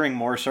configuring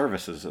more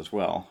services as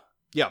well.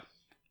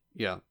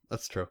 yeah,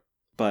 that's true.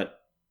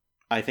 But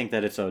I think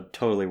that it's a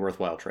totally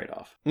worthwhile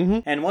trade-off. Mm-hmm.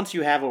 And once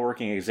you have a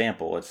working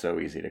example, it's so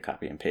easy to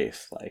copy and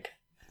paste. Like,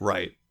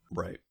 Right.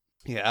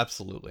 Yeah,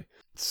 absolutely.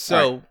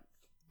 So right.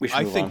 We should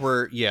I move think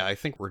on. I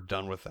think we're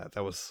done with that.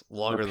 That was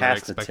longer We're than I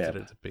past the expected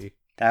tip. it to be.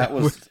 That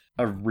was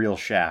a real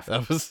shaft.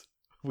 That was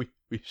we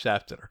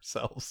shafted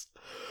ourselves.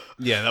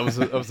 Yeah, that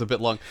was a bit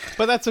long,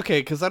 but that's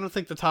okay because I don't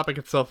think the topic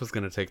itself is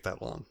going to take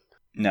that long.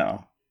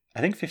 No.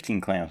 I think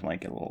 15 clams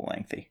might get a little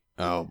lengthy.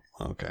 Oh,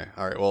 okay.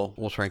 All right. Well,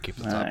 we'll try and keep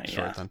the topic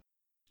short yeah. then.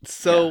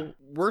 So,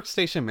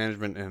 workstation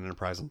management in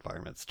enterprise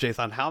environments.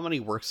 Jathan, how many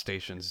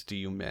workstations do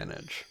you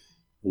manage?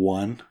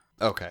 1.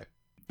 Okay.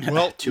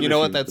 Well, Two you know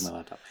or what? three with That's my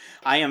laptop.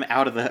 I am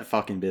out of that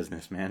fucking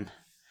business, man.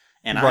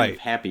 And I'm Right.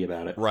 happy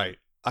about it. right.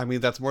 I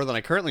mean, that's more than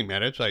I currently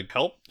manage. I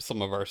help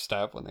some of our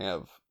staff when they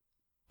have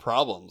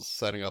problems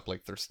setting up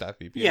like their staff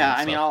VPN. Yeah,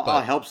 and I mean, stuff,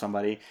 I'll help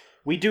somebody.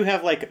 We do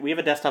have we have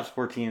a desktop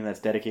support team that's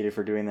dedicated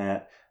for doing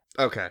that.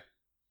 Okay.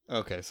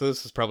 So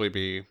this is probably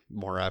be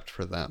more apt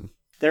for them.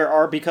 There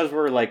are, because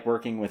we're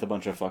working with a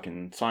bunch of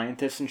fucking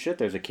scientists and shit,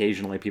 there's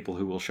occasionally people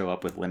who will show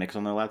up with Linux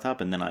on their laptop,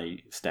 and then I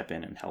step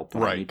in and help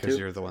when I Right, need because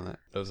to. you're the one that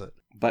does it.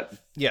 But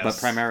Yes. but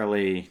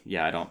primarily,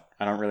 yeah,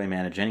 I don't really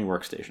manage any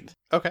workstations.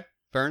 Okay,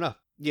 fair enough.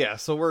 Yeah,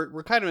 so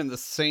we're kind of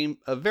in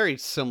a very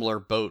similar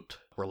boat.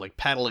 We're like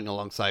paddling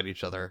alongside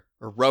each other,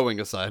 or rowing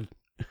aside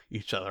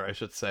each other, I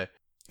should say,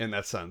 in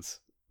that sense.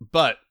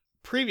 But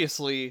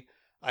previously,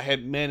 I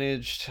had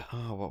managed,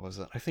 what was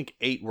it? I think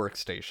 8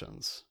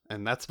 workstations,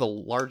 and that's the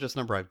largest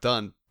number I've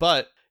done,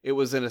 but it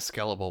was in a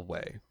scalable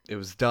way. It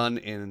was done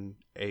in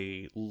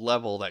a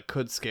level that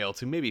could scale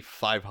to maybe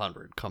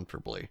 500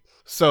 comfortably.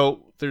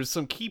 So there's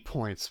some key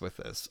points with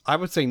this. I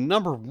would say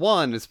number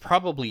 1 is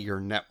probably your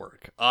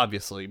network,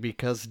 obviously,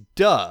 because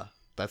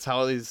that's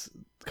how these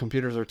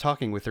computers are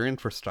talking with their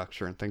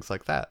infrastructure and things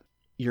like that.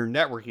 Your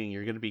networking,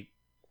 you're going to be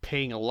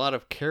paying a lot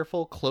of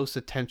careful, close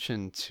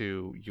attention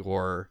to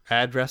your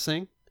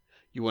addressing.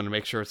 You want to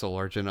make sure it's a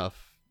large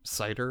enough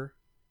CIDR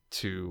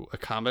to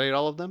accommodate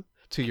all of them.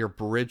 To your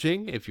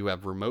bridging, if you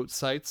have remote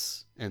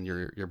sites and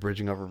you're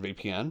bridging over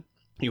VPN,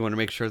 you want to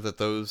make sure that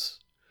those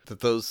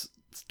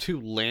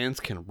 2 LANs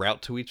can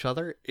route to each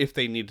other if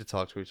they need to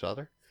talk to each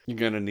other. You're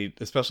going to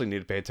especially need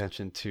to pay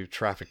attention to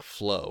traffic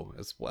flow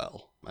as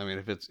well. I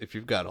mean, if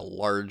you've got a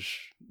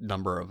large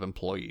number of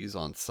employees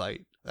on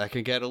site, that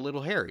can get a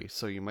little hairy.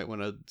 So you might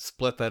want to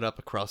split that up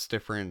across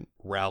different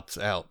routes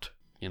out,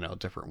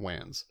 different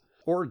WANs.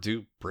 Or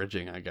do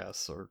bridging, I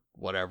guess, or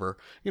whatever.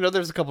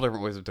 There's a couple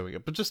different ways of doing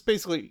it. But just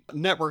basically,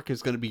 network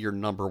is going to be your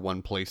number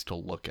 1 place to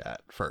look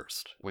at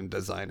first when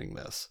designing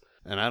this.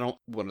 And I don't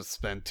want to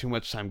spend too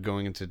much time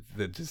going into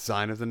the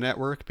design of the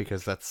network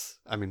because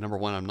number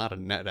 1, I'm not a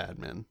net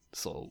admin.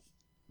 So,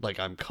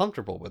 I'm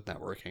comfortable with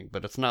networking,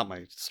 but it's not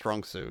my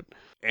strong suit.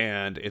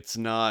 And it's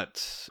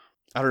not...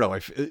 I don't know.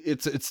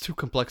 It's too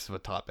complex of a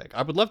topic.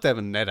 I would love to have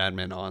a net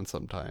admin on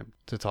sometime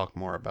to talk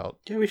more about.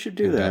 Yeah, we should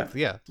do that.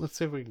 Yeah, let's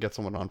see if we can get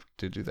someone on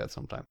to do that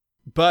sometime.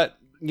 But,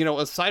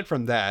 aside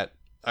from that,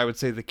 I would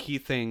say the key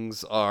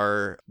things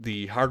are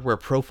the hardware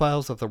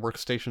profiles of the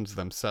workstations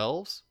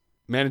themselves,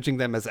 managing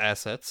them as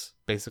assets,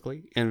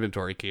 basically,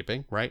 inventory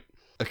keeping, right?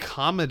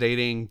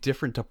 Accommodating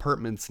different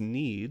departments'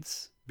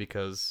 needs,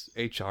 because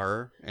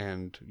HR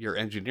and your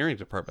engineering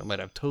department might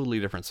have totally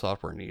different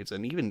software needs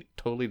and even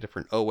totally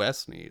different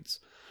OS needs.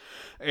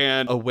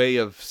 And a way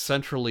of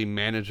centrally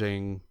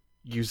managing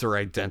user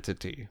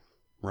identity,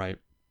 right?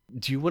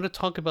 Do you want to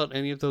talk about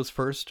any of those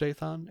first,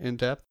 Jathan, in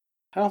depth?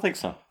 I don't think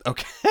so.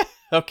 Okay.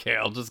 Okay,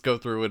 I'll just go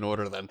through in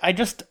order then.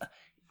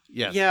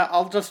 Yes. Yeah,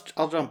 I'll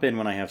jump in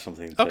when I have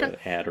something to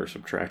add or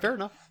subtract. Fair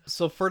enough.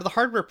 So for the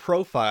hardware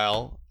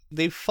profile,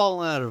 They've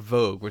fallen out of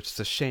vogue, which is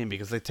a shame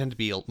because they tend to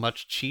be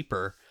much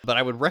cheaper. But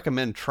I would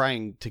recommend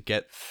trying to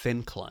get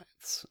thin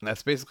clients. And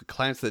that's basically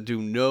clients that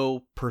do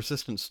no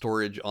persistent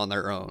storage on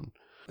their own.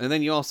 And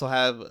then you also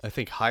have, I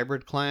think,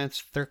 hybrid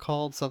clients, they're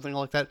called, something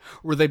like that,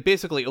 where they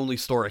basically only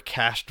store a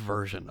cached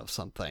version of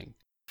something.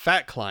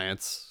 Fat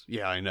clients,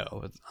 yeah, I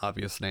know, it's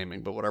obvious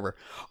naming, but whatever,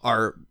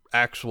 are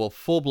actual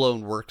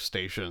full-blown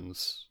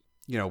workstations,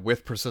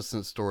 with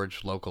persistent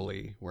storage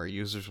locally, where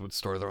users would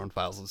store their own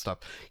files and stuff.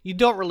 You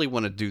don't really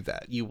want to do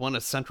that. You want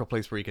a central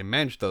place where you can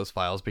manage those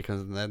files,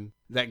 because then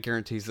that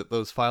guarantees that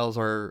those files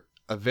are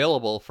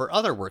available for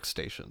other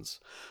workstations.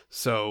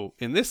 So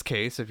in this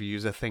case, if you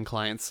use a thin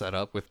client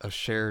setup with a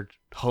shared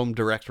home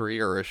directory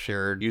or a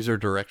shared user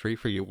directory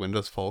for you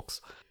Windows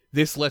folks,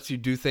 this lets you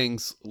do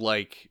things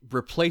like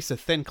replace a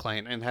thin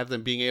client and have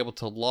them being able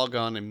to log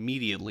on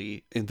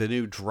immediately in the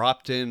new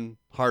dropped-in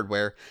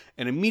hardware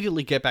and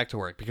immediately get back to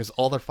work because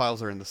all their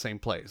files are in the same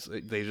place.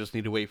 They just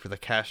need to wait for the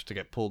cache to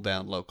get pulled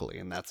down locally,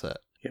 and that's it.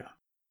 Yeah.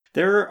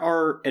 There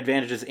are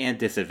advantages and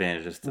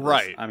disadvantages to this.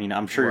 Right. I mean,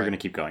 I'm sure you're going to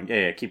keep going.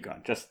 Yeah, keep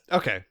going. Just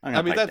okay.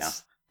 I mean,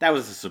 that's... That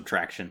was a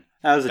subtraction.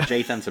 That was a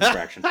Jathan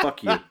subtraction.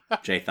 Fuck you,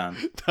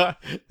 Jathan.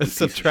 A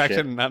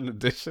subtraction, not an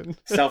addition.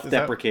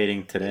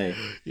 Self-deprecating today.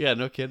 Yeah,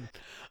 no kidding.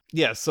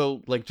 Yeah,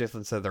 so like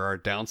Jathan said, there are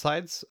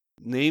downsides,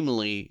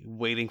 namely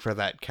waiting for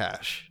that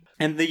cache.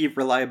 And the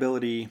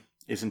reliability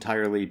is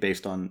entirely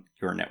based on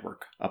your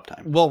network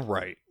uptime. Well,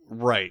 right.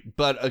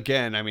 But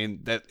again, I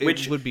mean,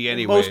 it would be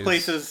anyways. In most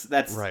places,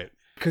 that's... Right.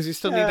 Because you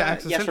still need to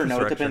access yes or no, it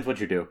infrastructure. depends what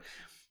you do.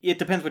 It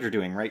depends what you're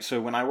doing, right?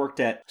 So when I worked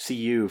at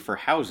CU for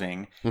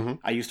housing,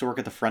 I used to work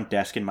at the front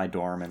desk in my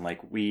dorm, and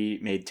we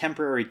made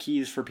temporary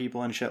keys for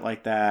people and shit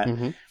like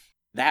that.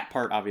 That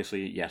part,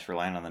 obviously, yes,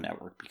 relying on the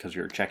network because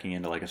you're checking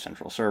into a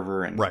central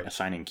server and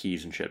assigning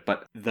keys and shit.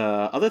 But the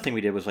other thing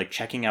we did was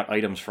checking out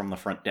items from the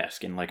front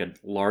desk in a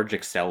large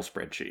Excel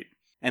spreadsheet.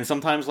 And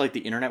sometimes the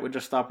internet would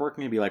just stop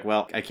working and be like,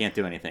 well, I can't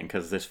do anything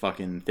because this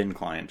fucking thin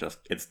client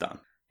it's done.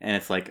 And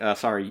it's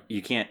sorry,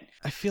 you can't...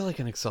 I feel like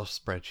an Excel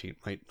spreadsheet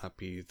might not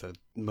be the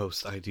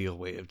most ideal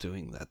way of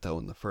doing that, though,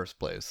 in the first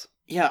place.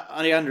 Yeah,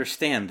 I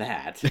understand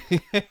that.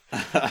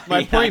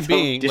 My point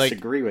being,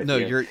 disagree with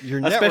you. Your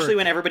network... Especially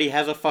when everybody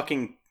has a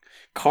fucking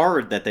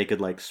card that they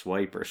could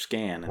swipe or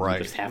scan and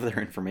just have their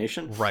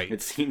information. Right.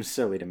 It seems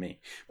silly to me.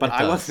 But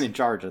I wasn't in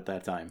charge at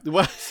that time.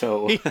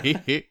 So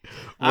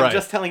I'm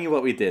just telling you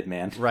what we did,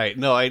 man. Right.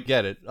 No, I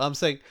get it. I'm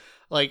saying,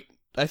 I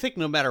think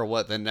no matter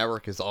what, the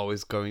network is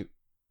always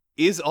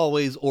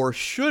or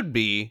should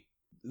be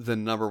the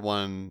number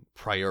one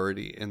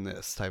priority in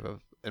this type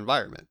of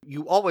environment.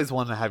 You always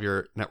want to have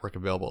your network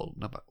available,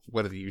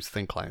 whether you use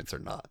thin clients or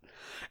not.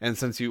 And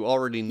since you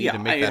already need to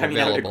make that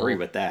available... I would agree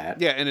with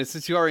that. Yeah, and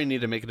since you already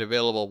need to make it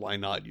available, why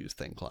not use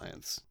thin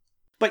clients?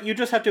 But you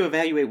just have to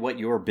evaluate what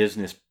your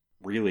business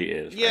really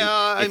is, right?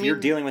 Yeah, If you're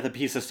dealing with a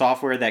piece of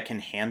software that can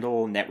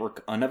handle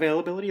network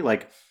unavailability,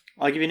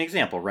 I'll give you an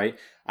example, right?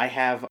 I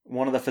have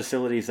one of the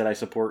facilities that I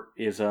support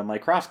is a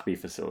microscopy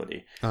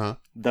facility.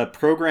 The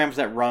programs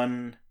that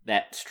run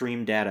that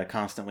stream data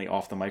constantly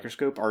off the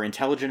microscope are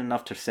intelligent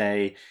enough to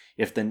say,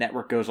 if the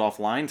network goes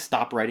offline,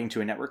 stop writing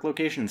to a network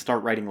location and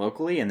start writing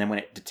locally. And then when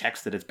it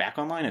detects that it's back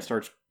online,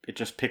 it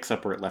just picks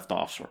up where it left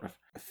off, sort of.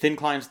 Thin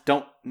clients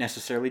don't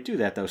necessarily do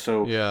that, though.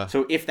 So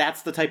if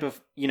that's the type of,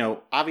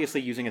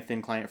 obviously using a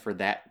thin client for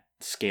that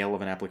scale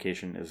of an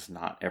application is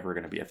not ever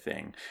going to be a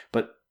thing.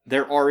 But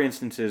there are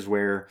instances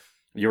where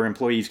your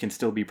employees can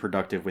still be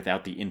productive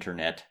without the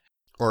internet.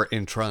 Or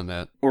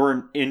intranet.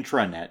 Or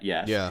intranet,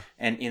 yes. Yeah.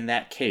 And in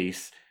that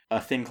case,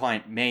 a thin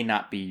client may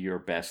not be your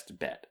best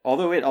bet.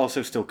 Although it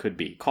also still could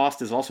be.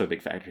 Cost is also a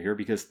big factor here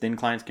because thin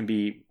clients can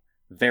be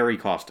very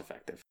cost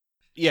effective.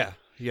 Yeah,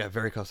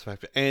 very cost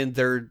effective. And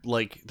they're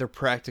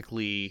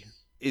practically,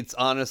 it's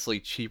honestly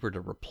cheaper to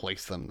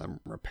replace them than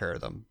repair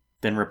them.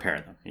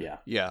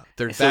 Yeah.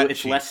 They're so it's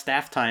cheap. Less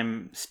staff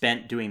time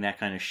spent doing that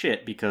kind of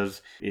shit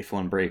because if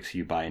one breaks,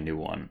 you buy a new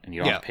one and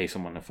you don't have to pay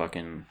someone to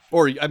fucking...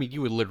 Or,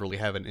 you would literally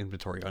have an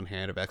inventory on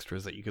hand of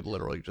extras that you could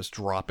literally just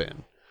drop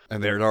in.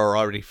 And they're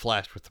already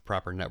flashed with the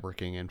proper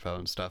networking info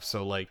and stuff.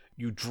 So,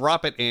 you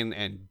drop it in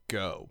and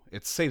go.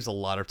 It saves a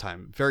lot of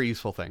time. Very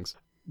useful things.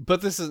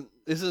 But this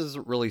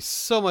isn't really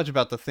so much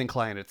about the thin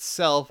client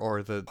itself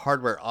or the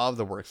hardware of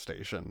the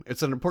workstation.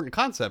 It's an important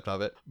concept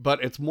of it,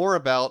 but it's more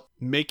about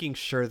making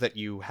sure that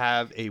you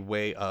have a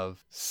way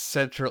of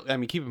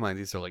keep in mind,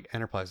 these are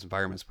enterprise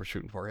environments we're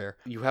shooting for here.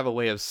 You have a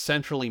way of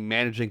centrally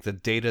managing the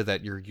data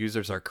that your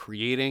users are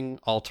creating,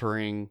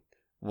 altering,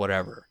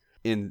 whatever.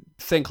 And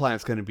thin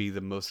client's going to be the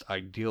most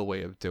ideal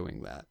way of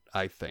doing that,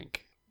 I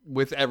think,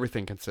 with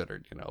everything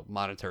considered,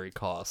 monetary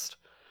cost,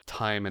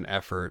 time and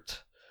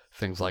effort,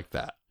 things like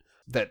that.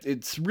 That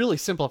it really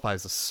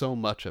simplifies so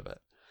much of it.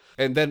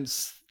 And then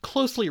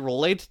closely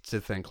related to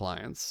thin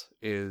clients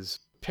is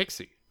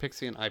Pixie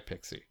and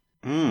iPixie.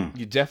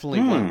 You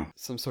definitely want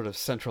some sort of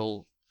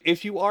central...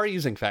 If you are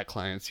using fat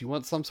clients, you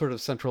want some sort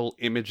of central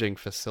imaging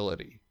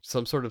facility.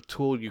 Some sort of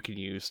tool you can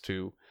use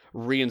to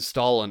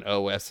reinstall an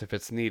OS if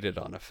it's needed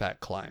on a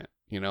fat client.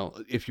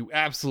 If you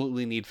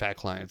absolutely need fat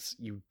clients,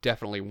 you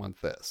definitely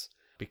want this.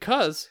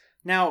 Because,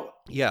 Now,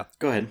 yeah.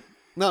 go ahead.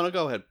 No,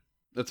 go ahead.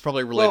 That's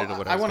probably related to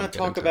what I was want to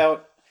talk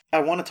about. I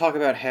want to talk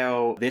about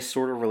how this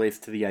sort of relates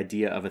to the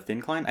idea of a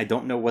thin client. I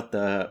don't know what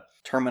the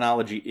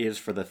terminology is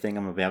for the thing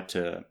I'm about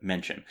to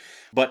mention,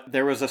 but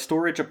there was a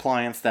storage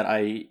appliance that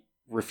I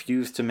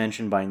refused to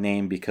mention by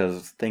name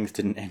because things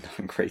didn't end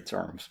on great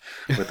terms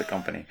with the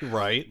company.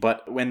 Right.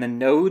 But when the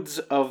nodes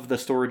of the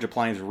storage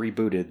appliance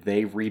rebooted,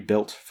 they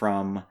rebuilt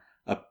from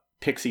a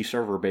Pixie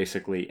server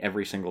basically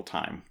every single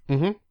time.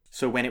 Mm-hmm.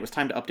 So when it was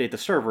time to update the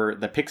server,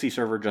 the Pixie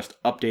server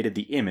just updated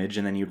the image,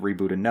 and then you'd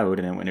reboot a node,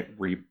 and then when it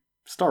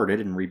restarted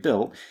and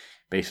rebuilt,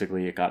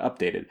 basically it got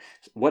updated.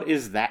 What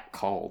is that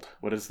called?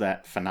 What is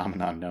that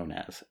phenomenon known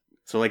as?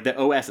 So like the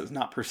OS is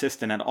not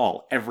persistent at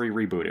all. Every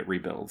reboot it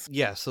rebuilds.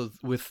 Yeah, so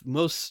with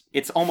most...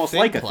 It's almost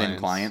like a thin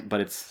client, but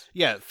it's...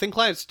 Yeah, thin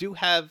clients do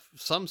have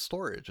some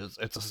storage.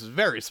 It's a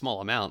very small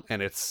amount,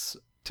 and it's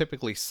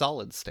typically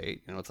solid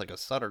state. It's like a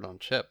soldered on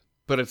chip.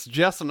 But it's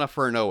just enough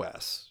for an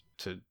OS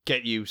to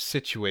get you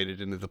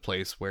situated into the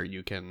place where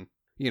you can,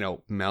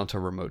 mount a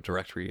remote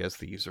directory as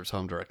the user's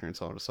home directory and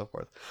so on and so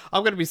forth.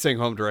 I'm going to be saying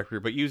home directory,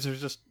 but users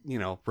just,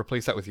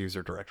 replace that with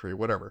user directory,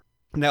 whatever.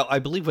 Now, I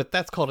believe what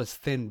that's called is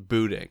thin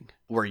booting,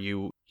 where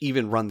you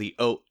even run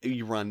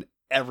you run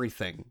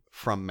everything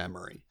from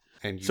memory.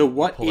 And you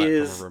pull that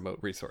from a remote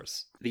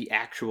resource. The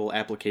actual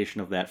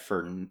application of that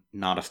for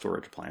not a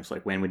storage appliance?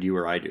 Like, when would you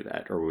or I do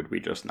that, or would we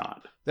just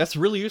not? That's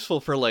really useful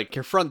for, like,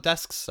 your front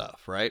desk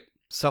stuff, right?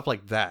 Stuff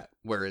like that,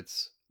 where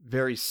it's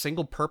very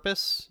single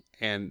purpose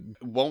and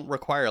won't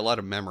require a lot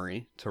of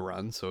memory to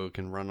run, so it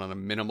can run on a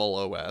minimal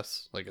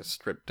OS, like a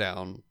stripped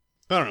down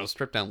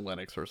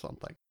Linux or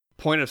something.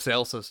 Point of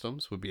sale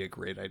systems would be a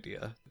great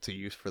idea to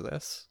use for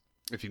this,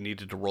 if you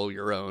needed to roll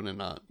your own and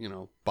not,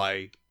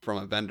 buy from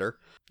a vendor.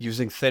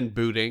 Using thin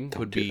booting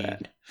would be...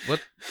 That.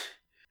 What?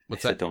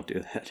 What's that? Don't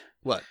do that.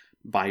 What?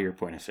 Buy your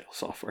point of sale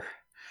software.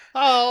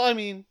 Oh, I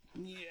mean,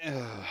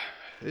 yeah,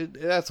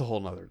 that's a whole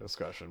nother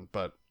discussion,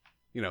 but...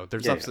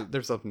 there's ups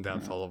and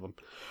downs to all of them.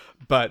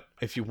 But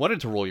if you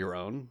wanted to roll your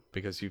own,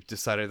 because you've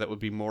decided that would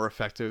be more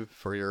effective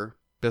for your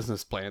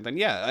business plan, then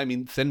yeah, I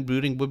mean, thin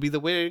booting would be the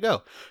way to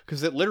go.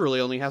 Because it literally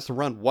only has to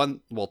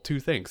run two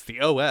things. The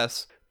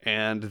OS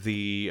and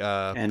the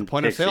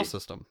point of sale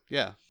system.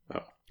 Yeah.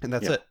 Oh. And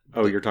that's it.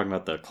 Oh, you're talking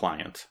about the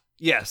client.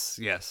 Yes,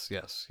 yeah.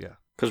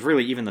 Because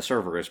really, even the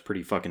server is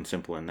pretty fucking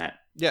simple in that.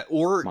 Yeah,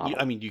 or,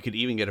 you could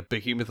even get a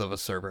behemoth of a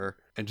server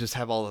and just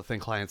have all the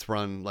thin clients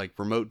run, like,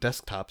 remote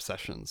desktop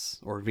sessions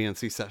or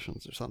VNC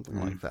sessions or something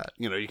like that.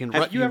 You can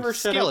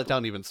scale it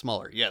down even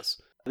smaller,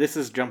 yes. This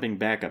is jumping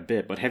back a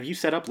bit, but have you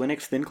set up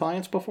Linux thin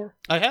clients before?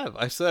 I have.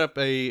 I set up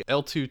a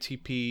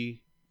L2TP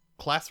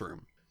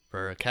classroom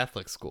for a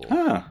Catholic school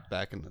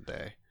back in the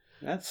day.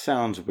 That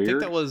sounds weird. I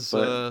think that was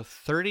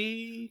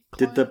 30 clients?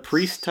 Did the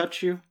priest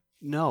touch you?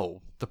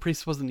 No, the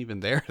priest wasn't even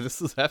there. This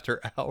was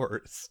after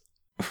hours.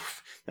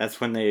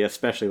 That's when they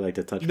especially like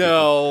to touch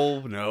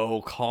people.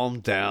 No,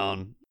 calm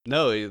down.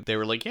 No, they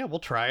were like, yeah, we'll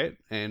try it.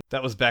 And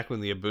that was back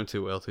when the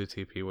Ubuntu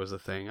L2TP was a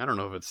thing. I don't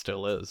know if it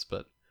still is,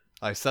 but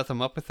I set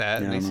them up with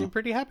that, and they seemed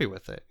pretty happy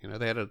with it.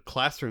 They had a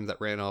classroom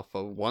that ran off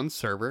of one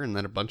server and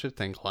then a bunch of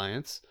thin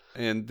clients.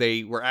 And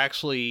they were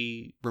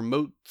actually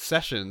remote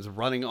sessions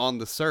running on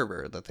the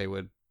server that they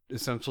would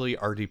essentially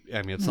RDP.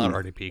 I mean, it's not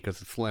RDP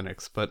because it's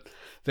Linux, but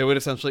they would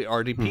essentially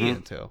RDP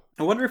into.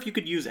 I wonder if you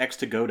could use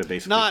X2Go to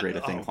basically create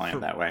a thin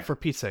client that way. For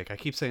Pete's sake, I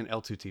keep saying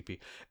L2TP.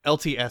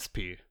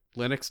 LTSP,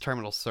 Linux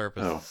Terminal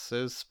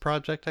Services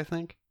Project, I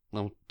think.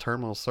 No,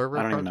 Terminal Server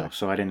I don't project? even know,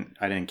 so I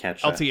didn't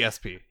catch that.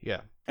 LTSP,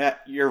 yeah.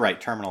 You're right,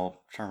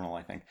 terminal,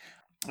 I think.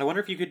 I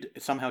wonder if you could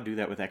somehow do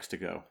that with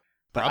X2Go.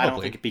 But Probably. I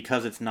don't think,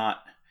 because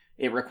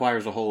it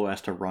requires a whole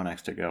OS to run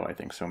X2Go, I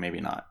think, so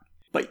maybe not.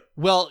 But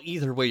well,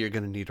 either way, you're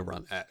going to need to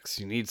run X.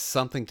 You need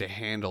something to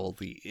handle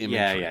the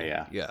imagery.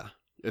 Yeah.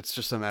 It's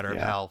just a matter of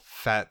how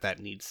fat that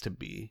needs to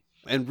be.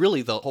 And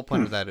really, the whole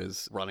point of that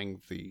is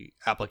running the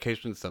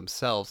applications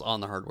themselves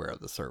on the hardware of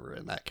the server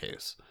in that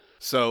case.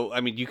 So, I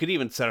mean, you could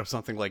even set up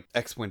something like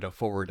X window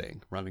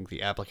forwarding, running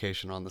the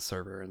application on the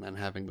server and then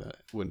having the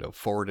window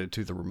forwarded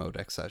to the remote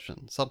X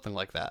session, something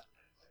like that.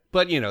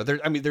 But,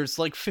 there's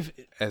like,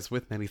 as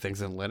with many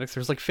things in Linux,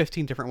 there's like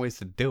 15 different ways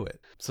to do it.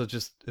 So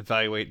just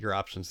evaluate your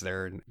options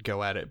there and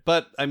go at it.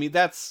 But, I mean,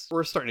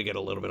 we're starting to get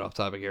a little bit off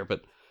topic here,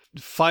 but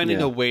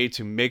finding a way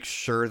to make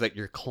sure that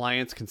your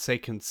clients can stay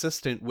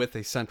consistent with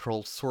a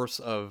central source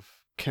of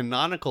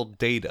canonical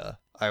data,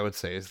 I would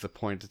say, is the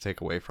point to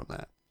take away from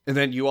that. And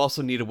then you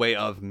also need a way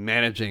of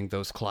managing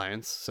those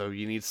clients. So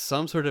you need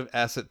some sort of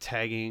asset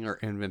tagging or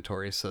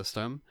inventory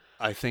system.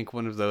 I think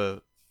one of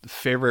the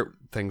favorite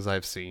things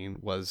I've seen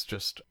was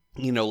just,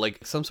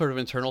 like some sort of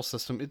internal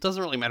system. It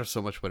doesn't really matter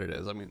so much what it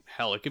is. I mean,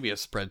 hell, it could be a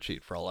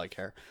spreadsheet for all I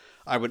care.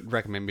 I would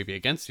recommend maybe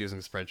against using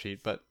a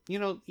spreadsheet, but,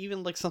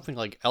 even like something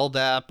like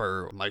LDAP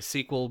or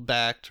MySQL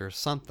backed or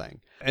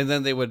something. And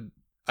then they would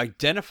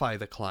identify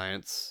the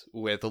clients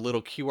with a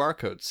little QR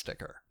code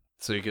sticker.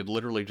 So you could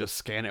literally just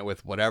scan it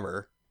with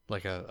whatever,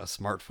 like a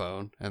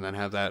smartphone, and then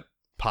have that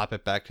pop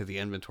it back to the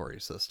inventory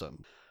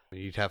system.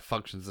 You'd have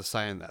functions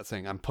assign that,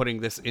 saying, I'm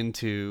putting this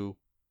into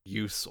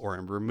use, or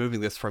I'm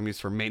removing this from use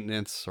for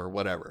maintenance or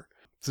whatever.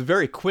 It's a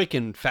very quick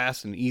and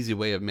fast and easy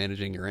way of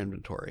managing your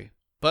inventory.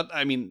 But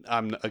I mean,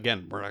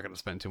 again, we're not going to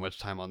spend too much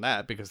time on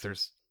that because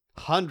there's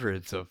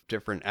hundreds of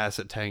different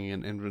asset tagging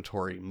and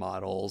inventory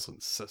models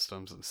and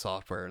systems and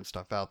software and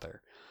stuff out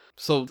there.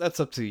 So that's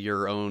up to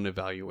your own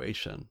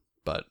evaluation.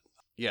 But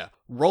yeah,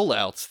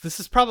 rollouts, this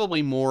is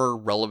probably more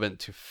relevant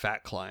to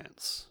fat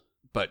clients,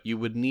 but you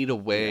would need a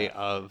way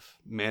of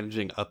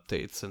managing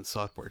updates and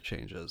software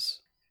changes.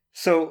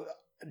 So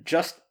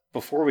just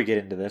before we get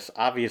into this,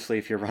 obviously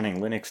if you're running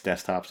Linux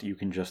desktops, you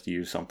can just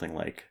use something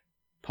like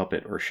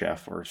Puppet or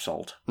Chef or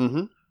Salt.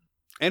 Mm-hmm.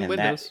 And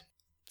Windows.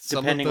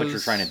 Depending what you're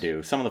trying to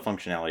do. Some of the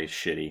functionality is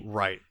shitty.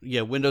 Right.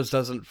 Yeah, Windows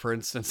doesn't, for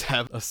instance,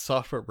 have a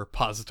software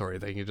repository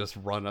that you can just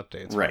run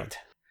updates Right. with.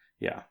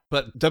 Yeah.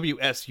 But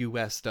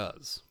WSUS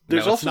does.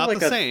 There's now, also it's not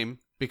the same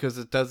because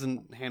it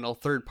doesn't handle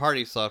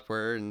third-party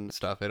software and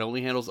stuff. It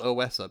only handles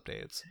OS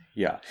updates.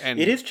 Yeah. And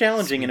it is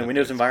challenging in a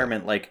Windows updates,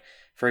 environment. Like,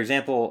 for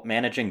example,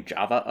 managing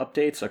Java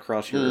updates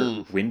across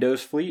your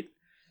Windows fleet.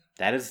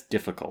 That is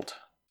difficult.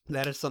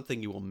 That is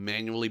something you will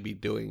manually be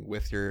doing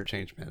with your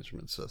change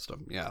management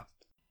system. Yeah.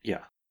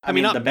 Yeah. I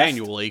mean, not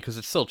manually, because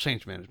it's still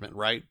change management,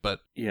 right?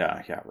 But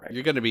yeah, right.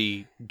 You're going to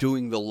be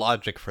doing the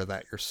logic for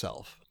that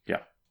yourself.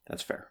 Yeah,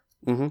 that's fair.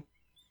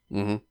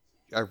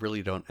 I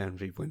really don't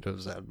envy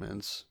Windows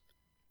admins.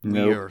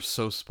 Nope. We are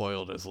so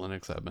spoiled as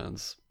Linux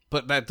admins.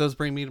 But that does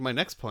bring me to my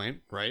next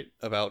point, right?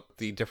 About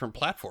the different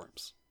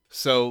platforms.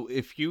 So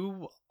if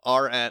you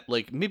are at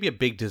like maybe a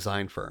big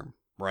design firm,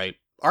 right?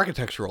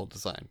 Architectural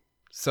design.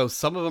 So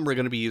some of them are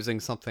going to be using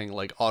something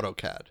like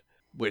AutoCAD,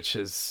 which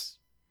is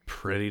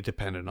pretty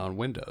dependent on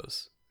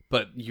Windows.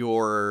 But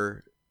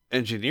your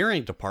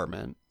engineering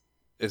department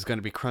is going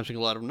to be crunching a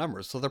lot of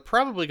numbers. So they're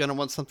probably going to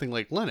want something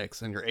like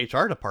Linux, and your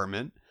HR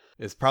department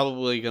is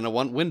probably going to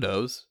want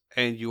Windows,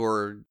 and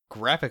your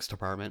graphics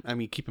department, I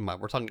mean, keep in mind,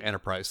 we're talking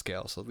enterprise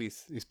scale, so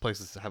these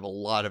places have a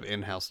lot of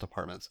in-house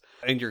departments.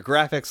 And your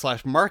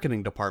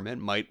graphics/marketing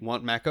department might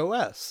want Mac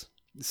OS.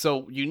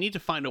 So you need to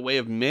find a way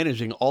of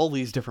managing all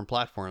these different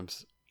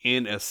platforms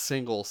in a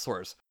single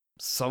source.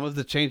 Some of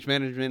the change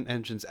management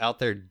engines out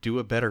there do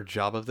a better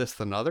job of this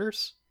than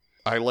others.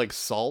 I like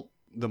Salt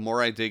the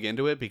more I dig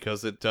into it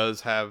because it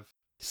does have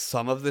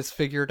some of this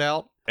figured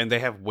out, and they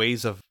have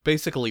ways of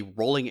basically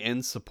rolling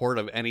in support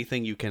of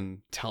anything you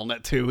can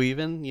telnet to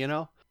even, you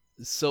know?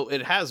 So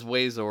it has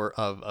ways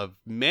of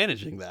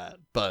managing that,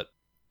 but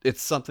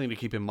it's something to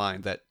keep in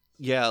mind that,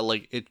 yeah,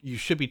 like you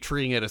should be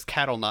treating it as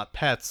cattle, not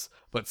pets,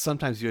 but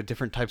sometimes you have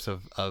different types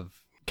of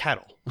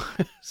cattle.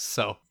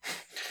 So...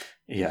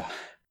 Yeah.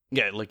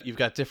 Yeah, like you've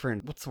got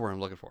different, what's the word I'm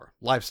looking for?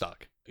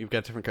 Livestock. You've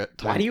got different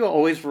types. Why do you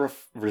always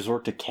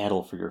resort to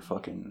cattle for your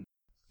fucking...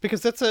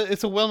 Because it's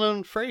a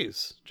well-known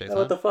phrase, Jason. Oh,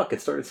 what the fuck?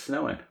 It started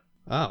snowing.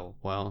 Oh,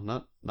 well,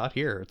 not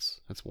here.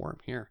 It's warm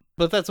here.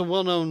 But that's a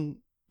well-known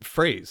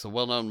phrase, a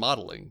well-known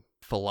modeling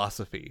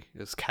philosophy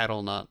is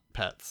cattle, not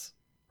pets,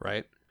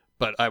 right?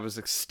 But I was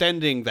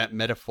extending that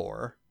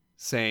metaphor,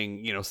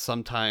 saying, you know,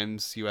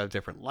 sometimes you have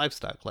different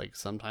livestock. Like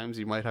sometimes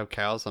you might have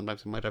cows,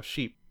 sometimes you might have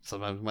sheep,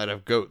 sometimes you might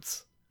have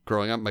goats.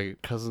 Growing up, my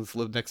cousins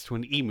lived next to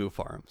an emu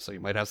farm, so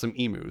you might have some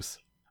emus.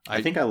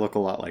 I think I look a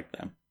lot like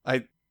them.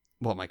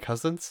 What, my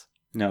cousins?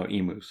 No,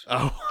 emus.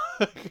 Oh,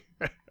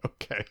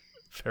 okay,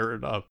 fair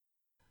enough.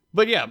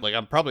 But yeah, like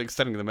I'm probably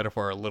extending the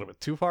metaphor a little bit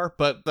too far,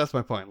 but that's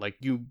my point. Like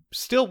you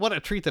still want to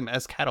treat them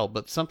as cattle,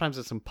 but sometimes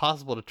it's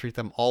impossible to treat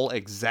them all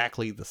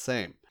exactly the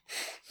same.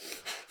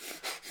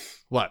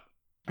 What?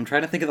 I'm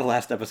trying to think of the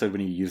last episode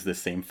when you used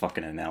this same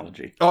fucking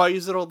analogy. Oh, I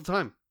use it all the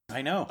time.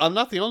 I know. I'm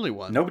not the only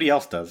one. Nobody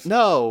else does.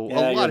 No,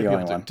 Yeah, a lot of you're the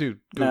people only do.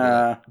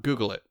 one. Dude,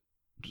 Google it.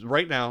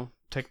 Right now,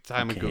 take the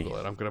time and Okay. Google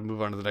it. I'm going to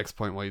move on to the next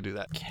point while you do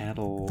that.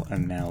 Cattle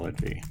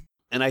analogy.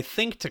 And I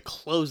think to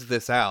close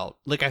this out,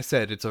 like I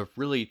said, it's a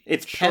really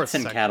It's short pets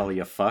and section. cattle,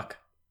 you fuck.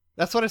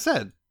 That's what I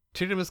said.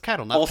 Treat them as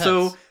cattle, not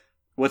Also, pets.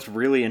 what's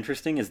really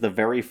interesting is the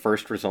very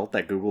first result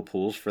that Google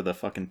pulls for the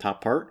fucking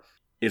top part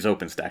is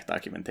OpenStack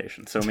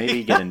documentation. So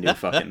maybe get a new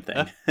fucking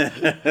thing.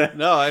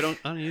 No, I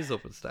don't use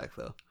OpenStack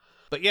though.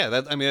 But yeah,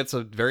 that's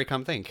a very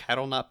common thing.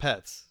 Cattle, not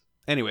pets.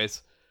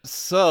 Anyways,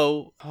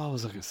 so what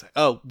was I gonna say?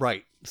 Oh,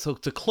 right. So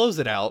to close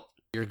it out,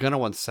 you're gonna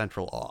want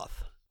central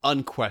auth.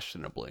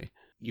 Unquestionably.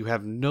 You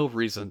have no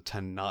reason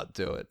to not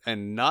do it.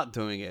 And not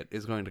doing it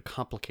is going to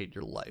complicate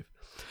your life.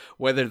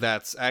 Whether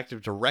that's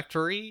Active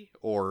Directory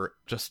or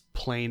just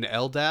plain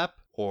LDAP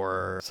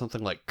or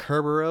something like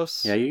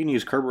Kerberos. Yeah, you can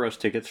use Kerberos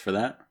tickets for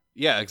that.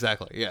 Yeah,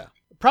 exactly. Yeah.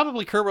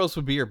 Probably Kerberos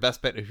would be your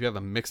best bet if you have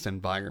a mixed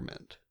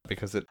environment.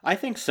 Because I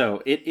think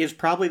so. It is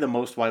probably the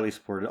most widely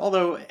supported,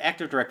 although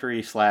Active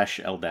Directory /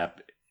 LDAP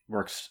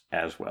works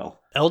as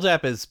well.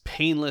 LDAP is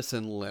painless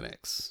in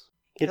Linux.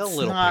 It's a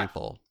little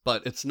painful,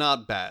 but it's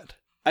not bad.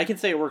 I can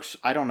say it works.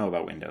 I don't know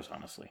about Windows,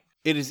 honestly.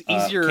 It is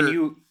easier.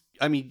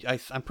 I'm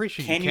pretty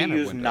sure can you can use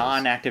have Windows.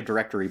 non-Active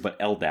Directory but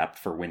LDAP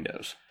for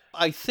Windows?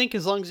 I think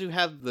as long as you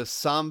have the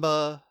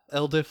Samba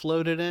LDIF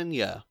loaded in,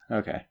 yeah.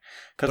 Okay.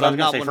 Because But I I'm was going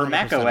not to say, for 100%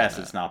 Mac on OS,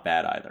 that. it's not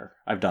bad either.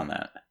 I've done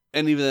that.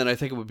 And even then, I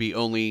think it would be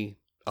only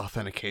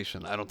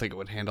authentication. I don't think it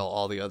would handle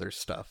all the other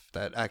stuff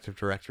that Active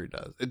Directory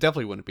does. It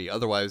definitely wouldn't be.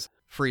 Otherwise,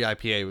 free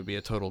IPA would be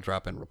a total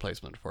drop-in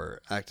replacement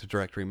for Active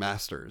Directory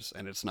masters,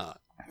 and it's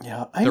not.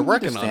 Yeah, They're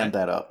working on it.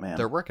 that up, man.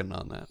 They're working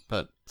on that,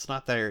 but it's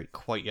not there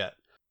quite yet.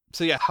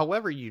 So yeah,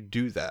 however you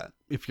do that,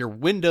 if you're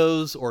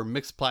Windows or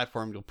mixed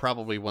platform, you'll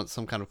probably want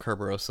some kind of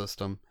Kerberos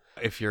system.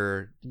 If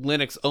you're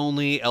Linux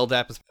only,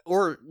 LDAP is,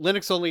 or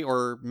Linux only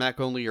or Mac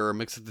only or a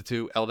mix of the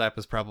two, LDAP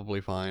is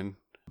probably fine.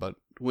 But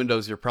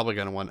Windows, you're probably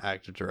going to want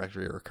Active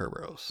Directory or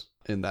Kerberos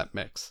in that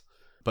mix.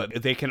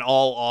 But they can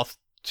all auth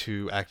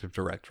to Active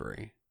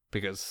Directory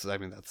because, I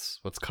mean, that's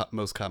what's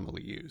most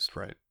commonly used,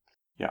 right?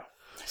 Yeah.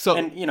 So,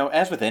 and,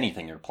 as with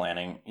anything you're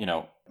planning,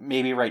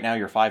 maybe right now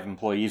you're 5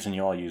 employees and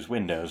you all use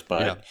Windows,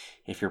 but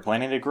if you're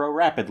planning to grow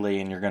rapidly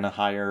and you're going to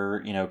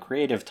hire,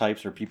 creative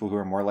types or people who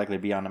are more likely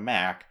to be on a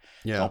Mac,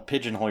 don't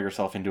pigeonhole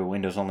yourself into a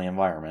Windows-only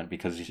environment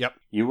because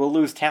you will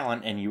lose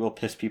talent and you will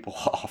piss people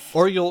off.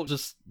 Or you'll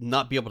just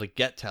not be able to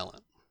get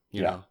talent.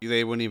 You know,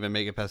 they wouldn't even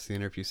make it past the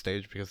interview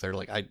stage because they're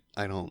like,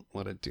 I don't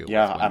want to deal with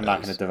Windows. I'm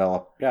not going to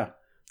develop.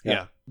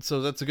 Yeah.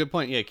 So that's a good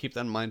point. Yeah, keep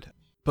that in mind.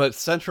 But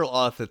central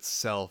auth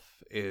itself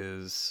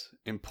is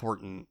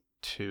important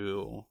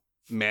to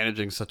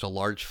managing such a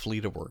large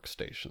fleet of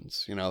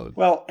workstations,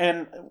 Well,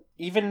 and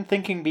even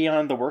thinking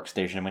beyond the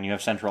workstation, when you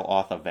have central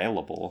auth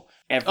available,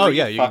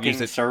 every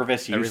fucking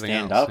service you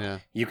stand up,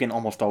 you can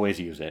almost always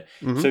use it.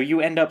 Mm-hmm. So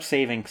you end up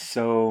saving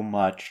so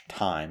much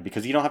time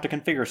because you don't have to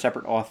configure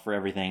separate auth for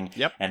everything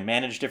and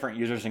manage different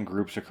users and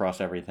groups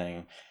across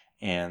everything.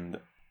 And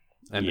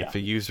if a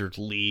user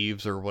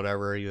leaves or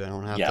whatever, you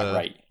don't have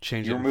to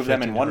change it. You remove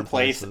them in one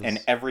place, and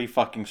every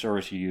fucking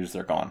service you use,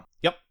 they're gone.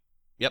 Yep.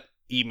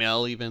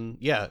 Email, even.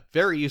 Yeah,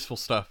 very useful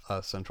stuff,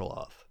 Central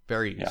Auth.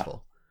 Very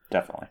useful.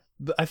 Definitely.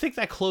 I think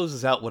that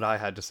closes out what I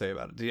had to say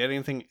about it. Do you have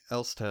anything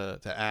else to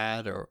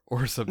add or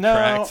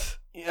subtract?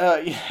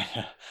 No.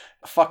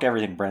 Fuck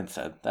everything Brent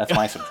said. That's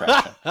my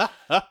subtraction.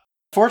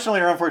 Fortunately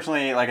or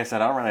unfortunately, like I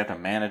said, I don't really have to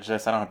manage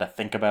this. I don't have to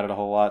think about it a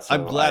whole lot. So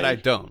I'm glad I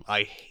don't.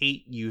 I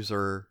hate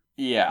user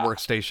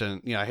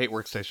workstation. I hate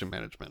workstation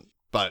management.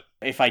 But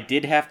if I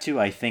did have to,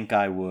 I think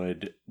I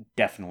would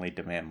definitely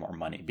demand more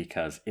money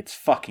because it's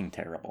fucking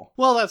terrible.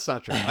 Well, that's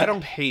not true. I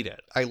don't hate it.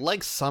 I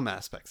like some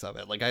aspects of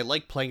it. Like, I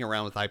like playing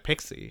around with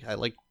iPixie. I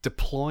like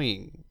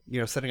deploying,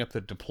 setting up the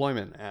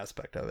deployment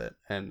aspect of it.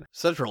 And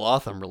Central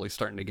Auth I'm really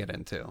starting to get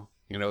into,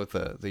 with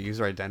the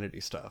user identity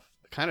stuff.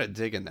 Kind of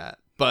digging that.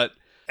 But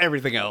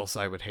everything else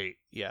I would hate.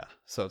 Yeah.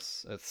 So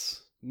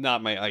it's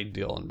not my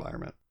ideal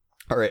environment.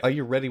 All right. Are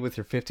you ready with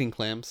your 15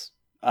 clams?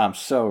 I'm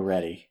so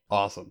ready.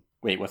 Awesome.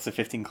 Wait, what's the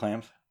 15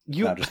 clams?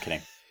 No, I'm just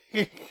kidding.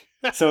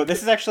 So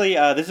this is actually,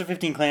 this is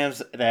 15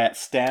 clams that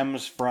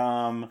stems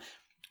from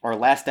our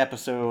last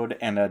episode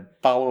and a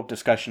follow-up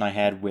discussion I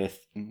had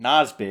with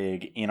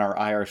Nosbig in our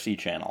IRC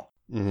channel.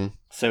 Mm-hmm.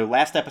 So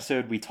last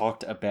episode we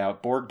talked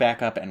about Borg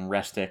Backup and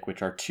Restic,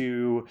 which are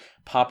two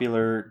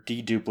popular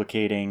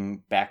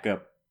deduplicating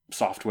backup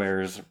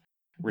softwares,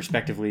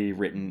 respectively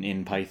written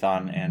in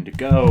Python and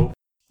Go.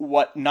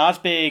 What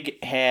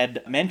Nosbig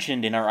had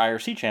mentioned in our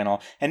IRC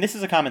channel, and this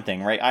is a common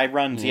thing, right? I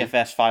run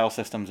ZFS file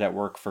systems that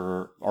work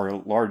for our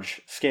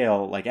large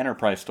scale, like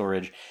enterprise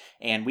storage,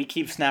 and we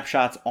keep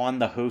snapshots on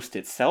the host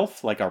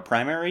itself, like our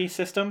primary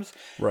systems.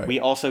 Right. We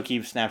also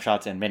keep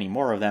snapshots, and many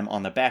more of them,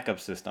 on the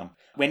backup system.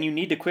 When you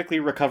need to quickly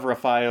recover a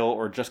file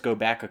or just go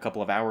back a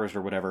couple of hours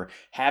or whatever,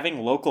 having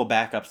local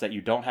backups that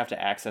you don't have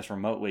to access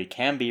remotely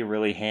can be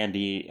really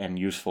handy and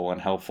useful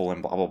and helpful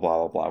and blah, blah, blah,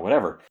 blah, blah,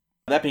 whatever.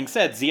 That being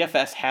said,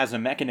 ZFS has a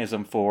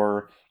mechanism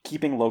for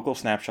keeping local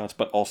snapshots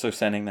but also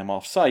sending them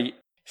off-site,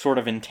 sort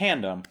of in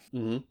tandem.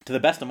 Mm-hmm. To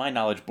the best of my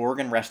knowledge, Borg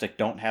and Restic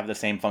don't have the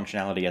same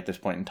functionality at this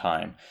point in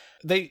time.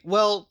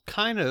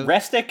 Kind of.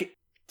 Restic...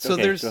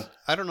 So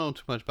I don't know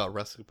too much about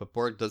Restic, but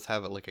Borg does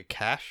have like a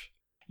cache.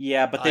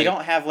 Yeah, but they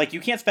don't have, you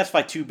can't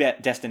specify two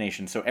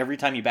destinations, so every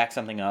time you back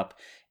something up,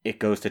 it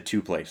goes to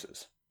two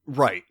places.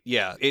 Right,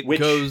 yeah. It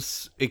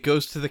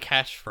goes to the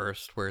cache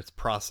first, where it's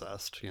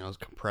processed, it's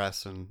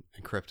compressed and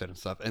encrypted and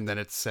stuff, and then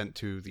it's sent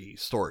to the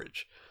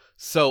storage.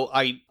 So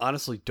I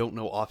honestly don't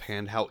know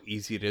offhand how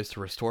easy it is to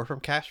restore from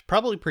cache.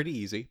 Probably pretty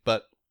easy,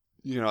 but,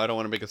 I don't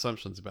want to make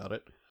assumptions about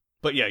it.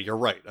 But yeah, you're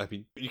right. I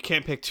mean, you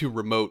can't pick two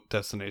remote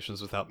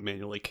destinations without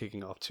manually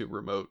kicking off two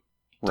remote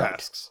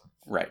tasks.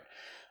 Right.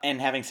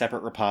 And having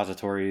separate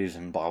repositories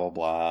and blah, blah,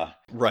 blah.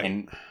 Right.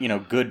 And,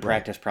 good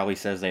practice probably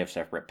says they have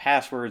separate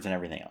passwords and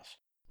everything else.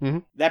 Mm-hmm.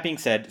 That being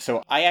said,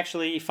 so I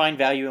actually find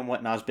value in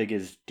what Nosbig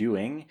is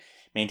doing,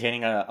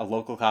 maintaining a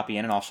local copy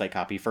and an offsite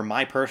copy. For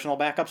my personal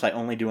backups, I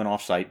only do an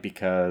offsite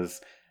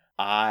because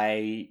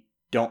I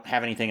don't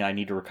have anything I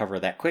need to recover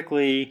that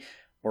quickly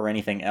or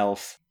anything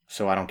else,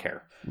 so I don't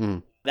care.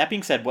 Mm. That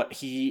being said, what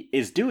he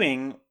is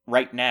doing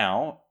right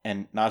now,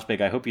 and Nosbig,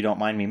 I hope you don't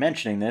mind me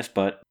mentioning this,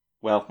 but,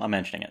 well, I'm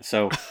mentioning it.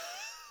 So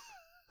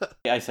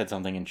I said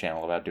something in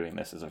channel about doing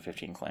this as a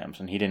 15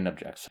 clams, and he didn't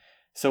object.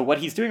 So what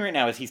he's doing right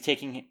now is he's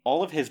taking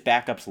all of his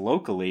backups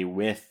locally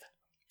with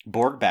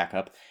Borg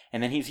backup,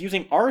 and then he's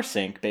using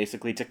rsync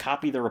basically to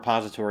copy the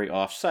repository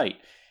off-site.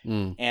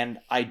 And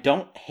I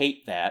don't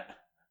hate that,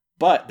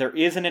 but there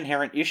is an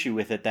inherent issue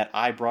with it that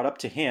I brought up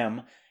to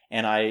him,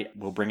 and I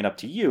will bring it up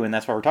to you, and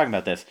that's why we're talking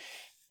about this.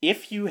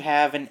 If you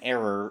have an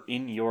error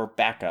in your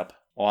backup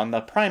on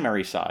the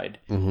primary side,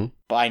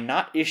 by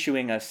not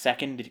issuing a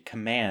second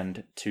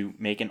command to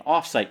make an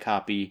offsite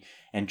copy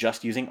and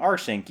just using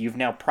rsync, you've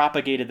now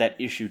propagated that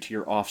issue to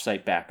your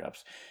offsite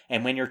backups.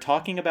 And when you're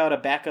talking about a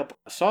backup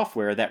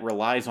software that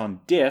relies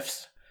on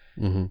diffs,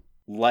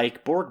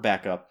 like Borg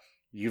backup,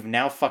 you've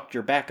now fucked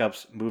your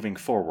backups moving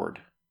forward.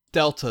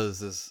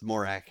 Deltas is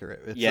more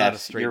accurate. It's not a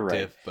straight you're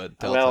right. diff, but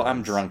delta. Well,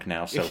 I'm drunk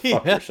now, so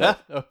fuck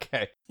yourself.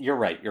 Okay. You're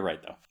right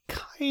though.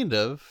 Kind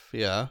of,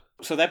 yeah.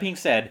 So that being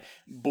said,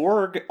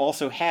 Borg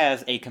also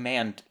has a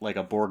command, like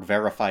a Borg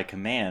verify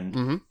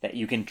command, that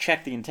you can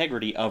check the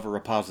integrity of a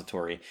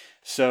repository.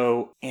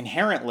 So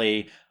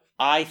inherently,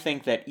 I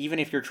think that even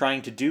if you're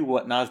trying to do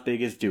what Nosbig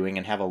is doing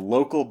and have a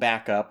local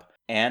backup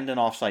and an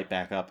offsite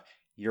backup,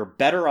 you're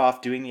better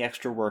off doing the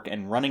extra work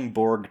and running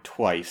Borg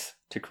twice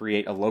to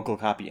create a local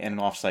copy and an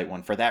offsite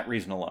one for that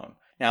reason alone.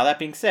 Now, that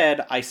being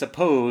said, I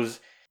suppose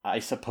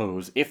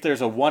if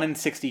there's a 1 in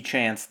 60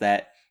 chance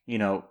that,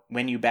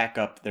 when you back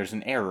up, there's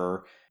an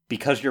error,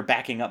 because you're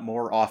backing up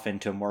more often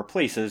to more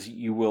places,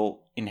 you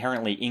will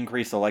inherently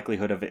increase the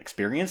likelihood of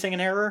experiencing an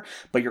error,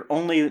 but you're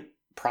only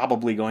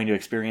probably going to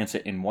experience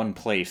it in one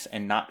place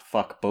and not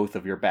fuck both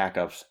of your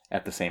backups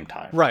at the same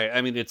time. Right.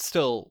 I mean, it's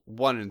still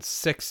 1 in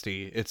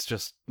 60. It's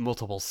just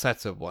multiple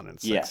sets of 1 in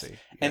 60. Yes. Yeah.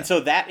 And so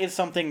that is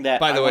something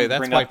that, by the way,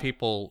 that's why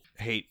people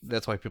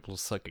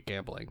suck at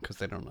gambling, because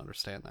they don't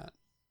understand that.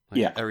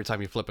 Every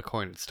time you flip a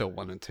coin, it's still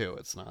 1 and 2.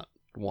 It's not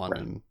 1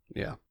 and,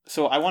 yeah.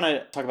 So I want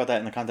to talk about that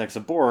in the context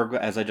of Borg,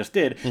 as I just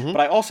did, but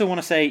I also want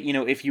to say,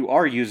 if you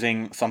are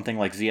using something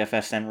like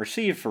ZFS send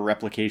receive for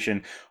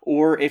replication,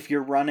 or if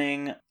you're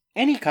running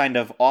any kind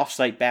of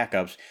offsite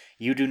backups,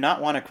 you do not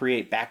want to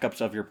create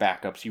backups of your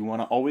backups. You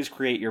want to always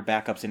create your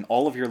backups in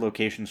all of your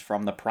locations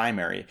from the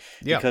primary.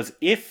 Yeah. Because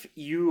if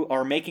you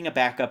are making a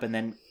backup and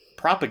then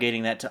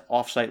propagating that to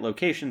offsite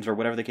locations or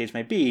whatever the case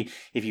may be,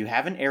 if you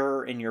have an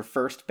error in your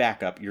first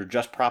backup, you're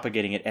just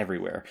propagating it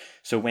everywhere.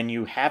 So when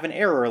you have an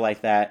error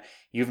like that,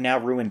 you've now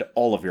ruined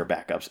all of your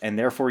backups, and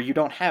therefore you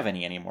don't have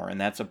any anymore,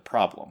 and that's a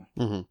problem.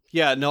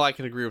 Yeah, no, I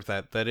can agree with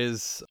that. That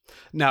is...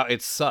 Now,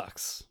 it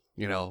sucks,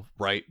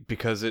 right?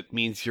 Because it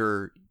means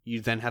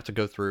you then have to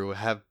go through,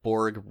 have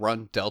Borg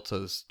run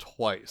deltas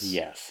twice.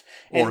 Yes.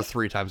 Or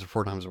 3 times or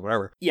 4 times or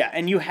whatever. Yeah,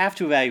 and you have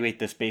to evaluate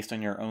this based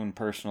on your own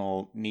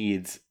personal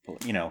needs.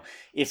 If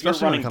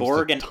Especially you're running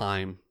Borg and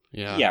time.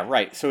 Yeah. Yeah,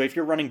 right. So if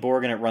you're running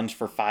Borg and it runs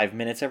for 5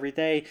 minutes every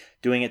day,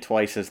 doing it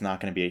twice is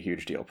not going to be a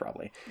huge deal,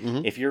 probably.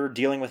 If you're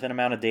dealing with an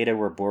amount of data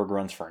where Borg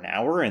runs for an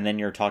hour and then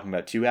you're talking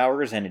about 2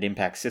 hours and it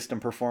impacts system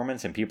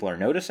performance and people are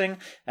noticing,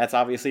 that's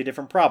obviously a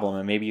different problem,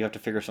 and maybe you have to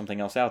figure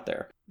something else out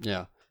there.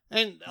 Yeah.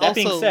 And that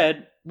being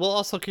said, we'll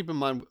also keep in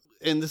mind,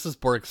 and this is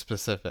Borg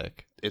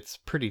specific, it's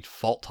pretty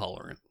fault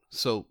tolerant.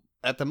 So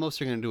at the most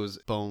you're going to do is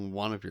bone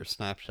one of your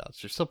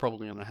snapshots. You're still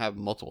probably going to have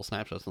multiple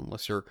snapshots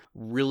unless you're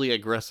really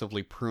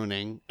aggressively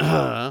pruning,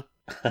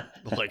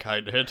 like I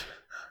did.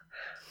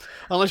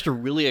 Unless you're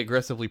really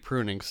aggressively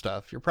pruning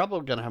stuff, you're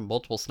probably going to have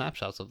multiple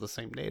snapshots of the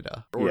same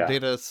data, or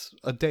data's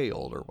a day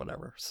old or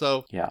whatever.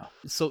 So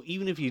So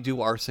even if you do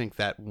rsync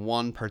that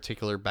one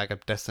particular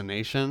backup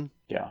destination,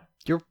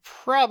 you're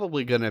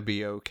probably going to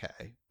be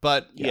okay.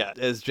 But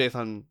as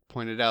Jathan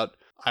pointed out,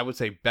 I would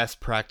say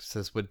best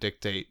practices would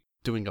dictate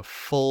doing a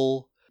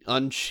full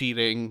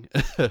uncheating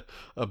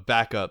a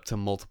backup to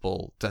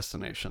multiple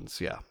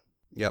destinations.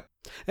 Yep.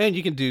 And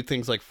you can do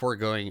things like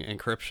foregoing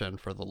encryption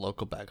for the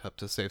local backup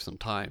to save some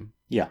time.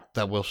 Yeah.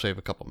 That will shave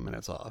a couple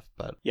minutes off,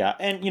 but... Yeah,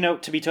 and,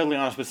 to be totally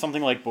honest, with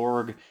something like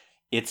Borg,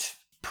 it's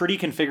pretty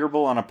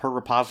configurable on a per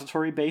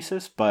repository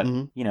basis, but,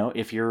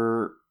 if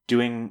you're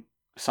doing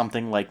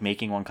something like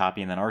making one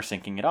copy and then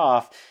rsyncing it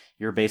off,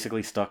 you're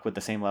basically stuck with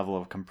the same level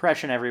of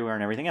compression everywhere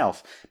and everything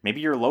else.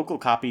 Maybe your local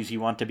copies you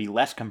want to be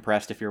less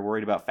compressed if you're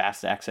worried about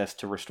fast access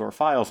to restore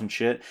files and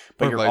shit,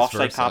 but your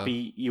offsite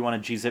copy you want a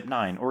gzip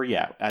 9, or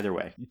either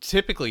way.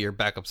 Typically your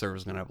backup server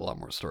is going to have a lot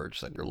more storage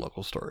than your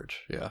local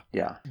storage.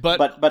 Yeah.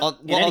 But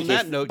on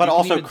that note, but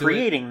also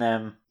creating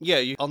them.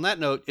 Yeah, on that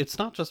note, it's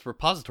not just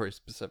repository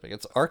specific,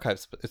 it's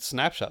archive it's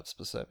snapshot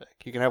specific.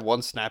 You can have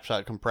one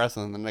snapshot compressed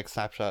and then the next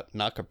snapshot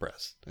not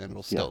compressed, and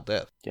it'll still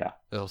diff. Yeah.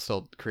 It'll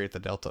still create the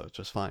delta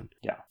just fine.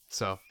 Yeah.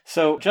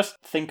 So just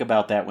think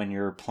about that when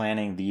you're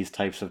planning these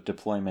types of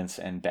deployments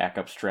and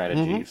backup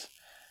strategies.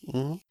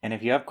 And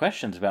if you have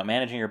questions about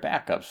managing your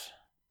backups,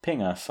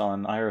 ping us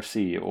on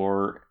IRC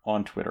or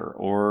on Twitter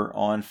or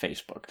on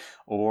Facebook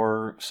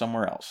or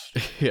somewhere else.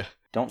 Yeah.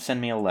 Don't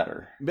send me a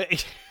letter.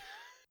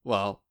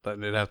 Well,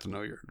 then they'd have to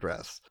know your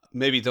address.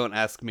 Maybe don't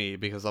ask me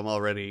because I'm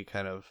already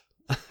kind of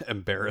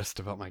embarrassed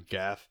about my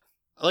gaffe.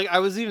 Like I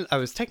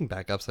was taking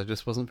backups, I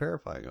just wasn't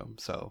verifying them.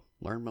 So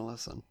learn my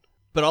lesson.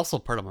 But also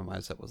part of my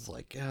mindset was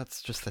like, yeah,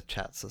 it's just the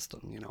chat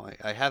system.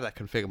 I have that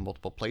config in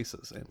multiple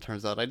places, and it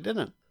turns out I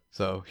didn't.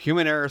 So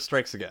human error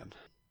strikes again.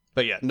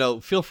 But yeah, no,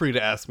 feel free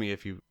to ask me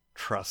if you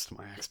trust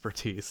my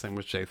expertise. Same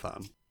with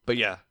Jathan. But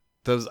yeah,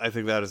 I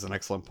think that is an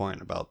excellent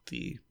point about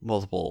the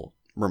multiple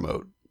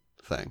remote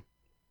thing.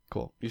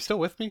 Cool. You still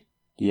with me?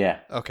 Yeah.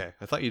 Okay.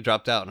 I thought you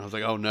dropped out, and I was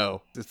like, oh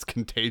no, it's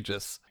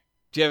contagious.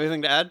 Do you have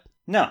anything to add?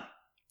 No.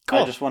 Cool.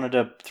 I just wanted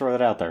to throw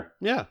it out there.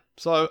 Yeah.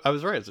 So I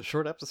was right. It's a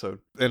short episode.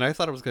 And I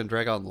thought it was going to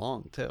drag on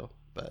long, too.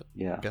 But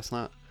yeah, I guess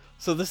not.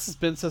 So this has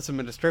been System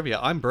Minutes Trivia.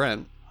 I'm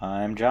Brent.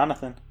 I'm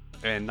Jonathan.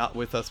 And not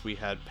with us, we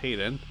had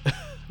Peyton.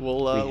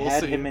 we'll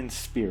had see him in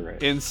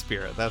spirit. In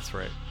spirit, that's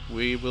right.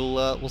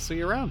 We'll see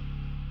you around.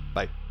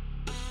 Bye.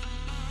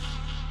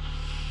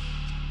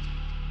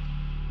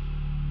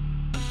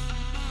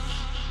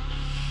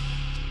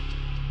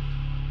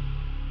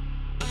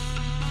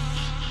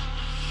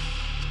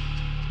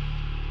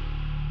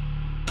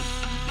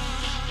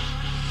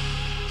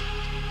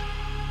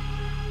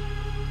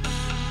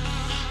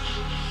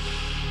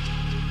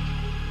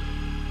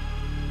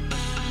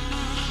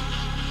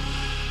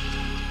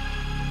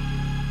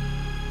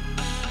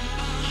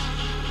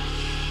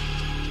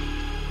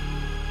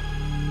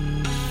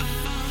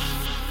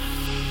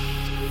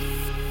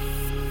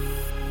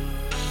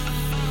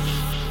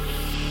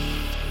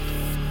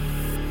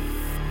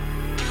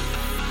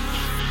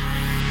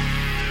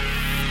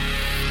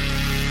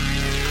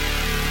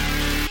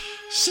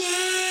 Share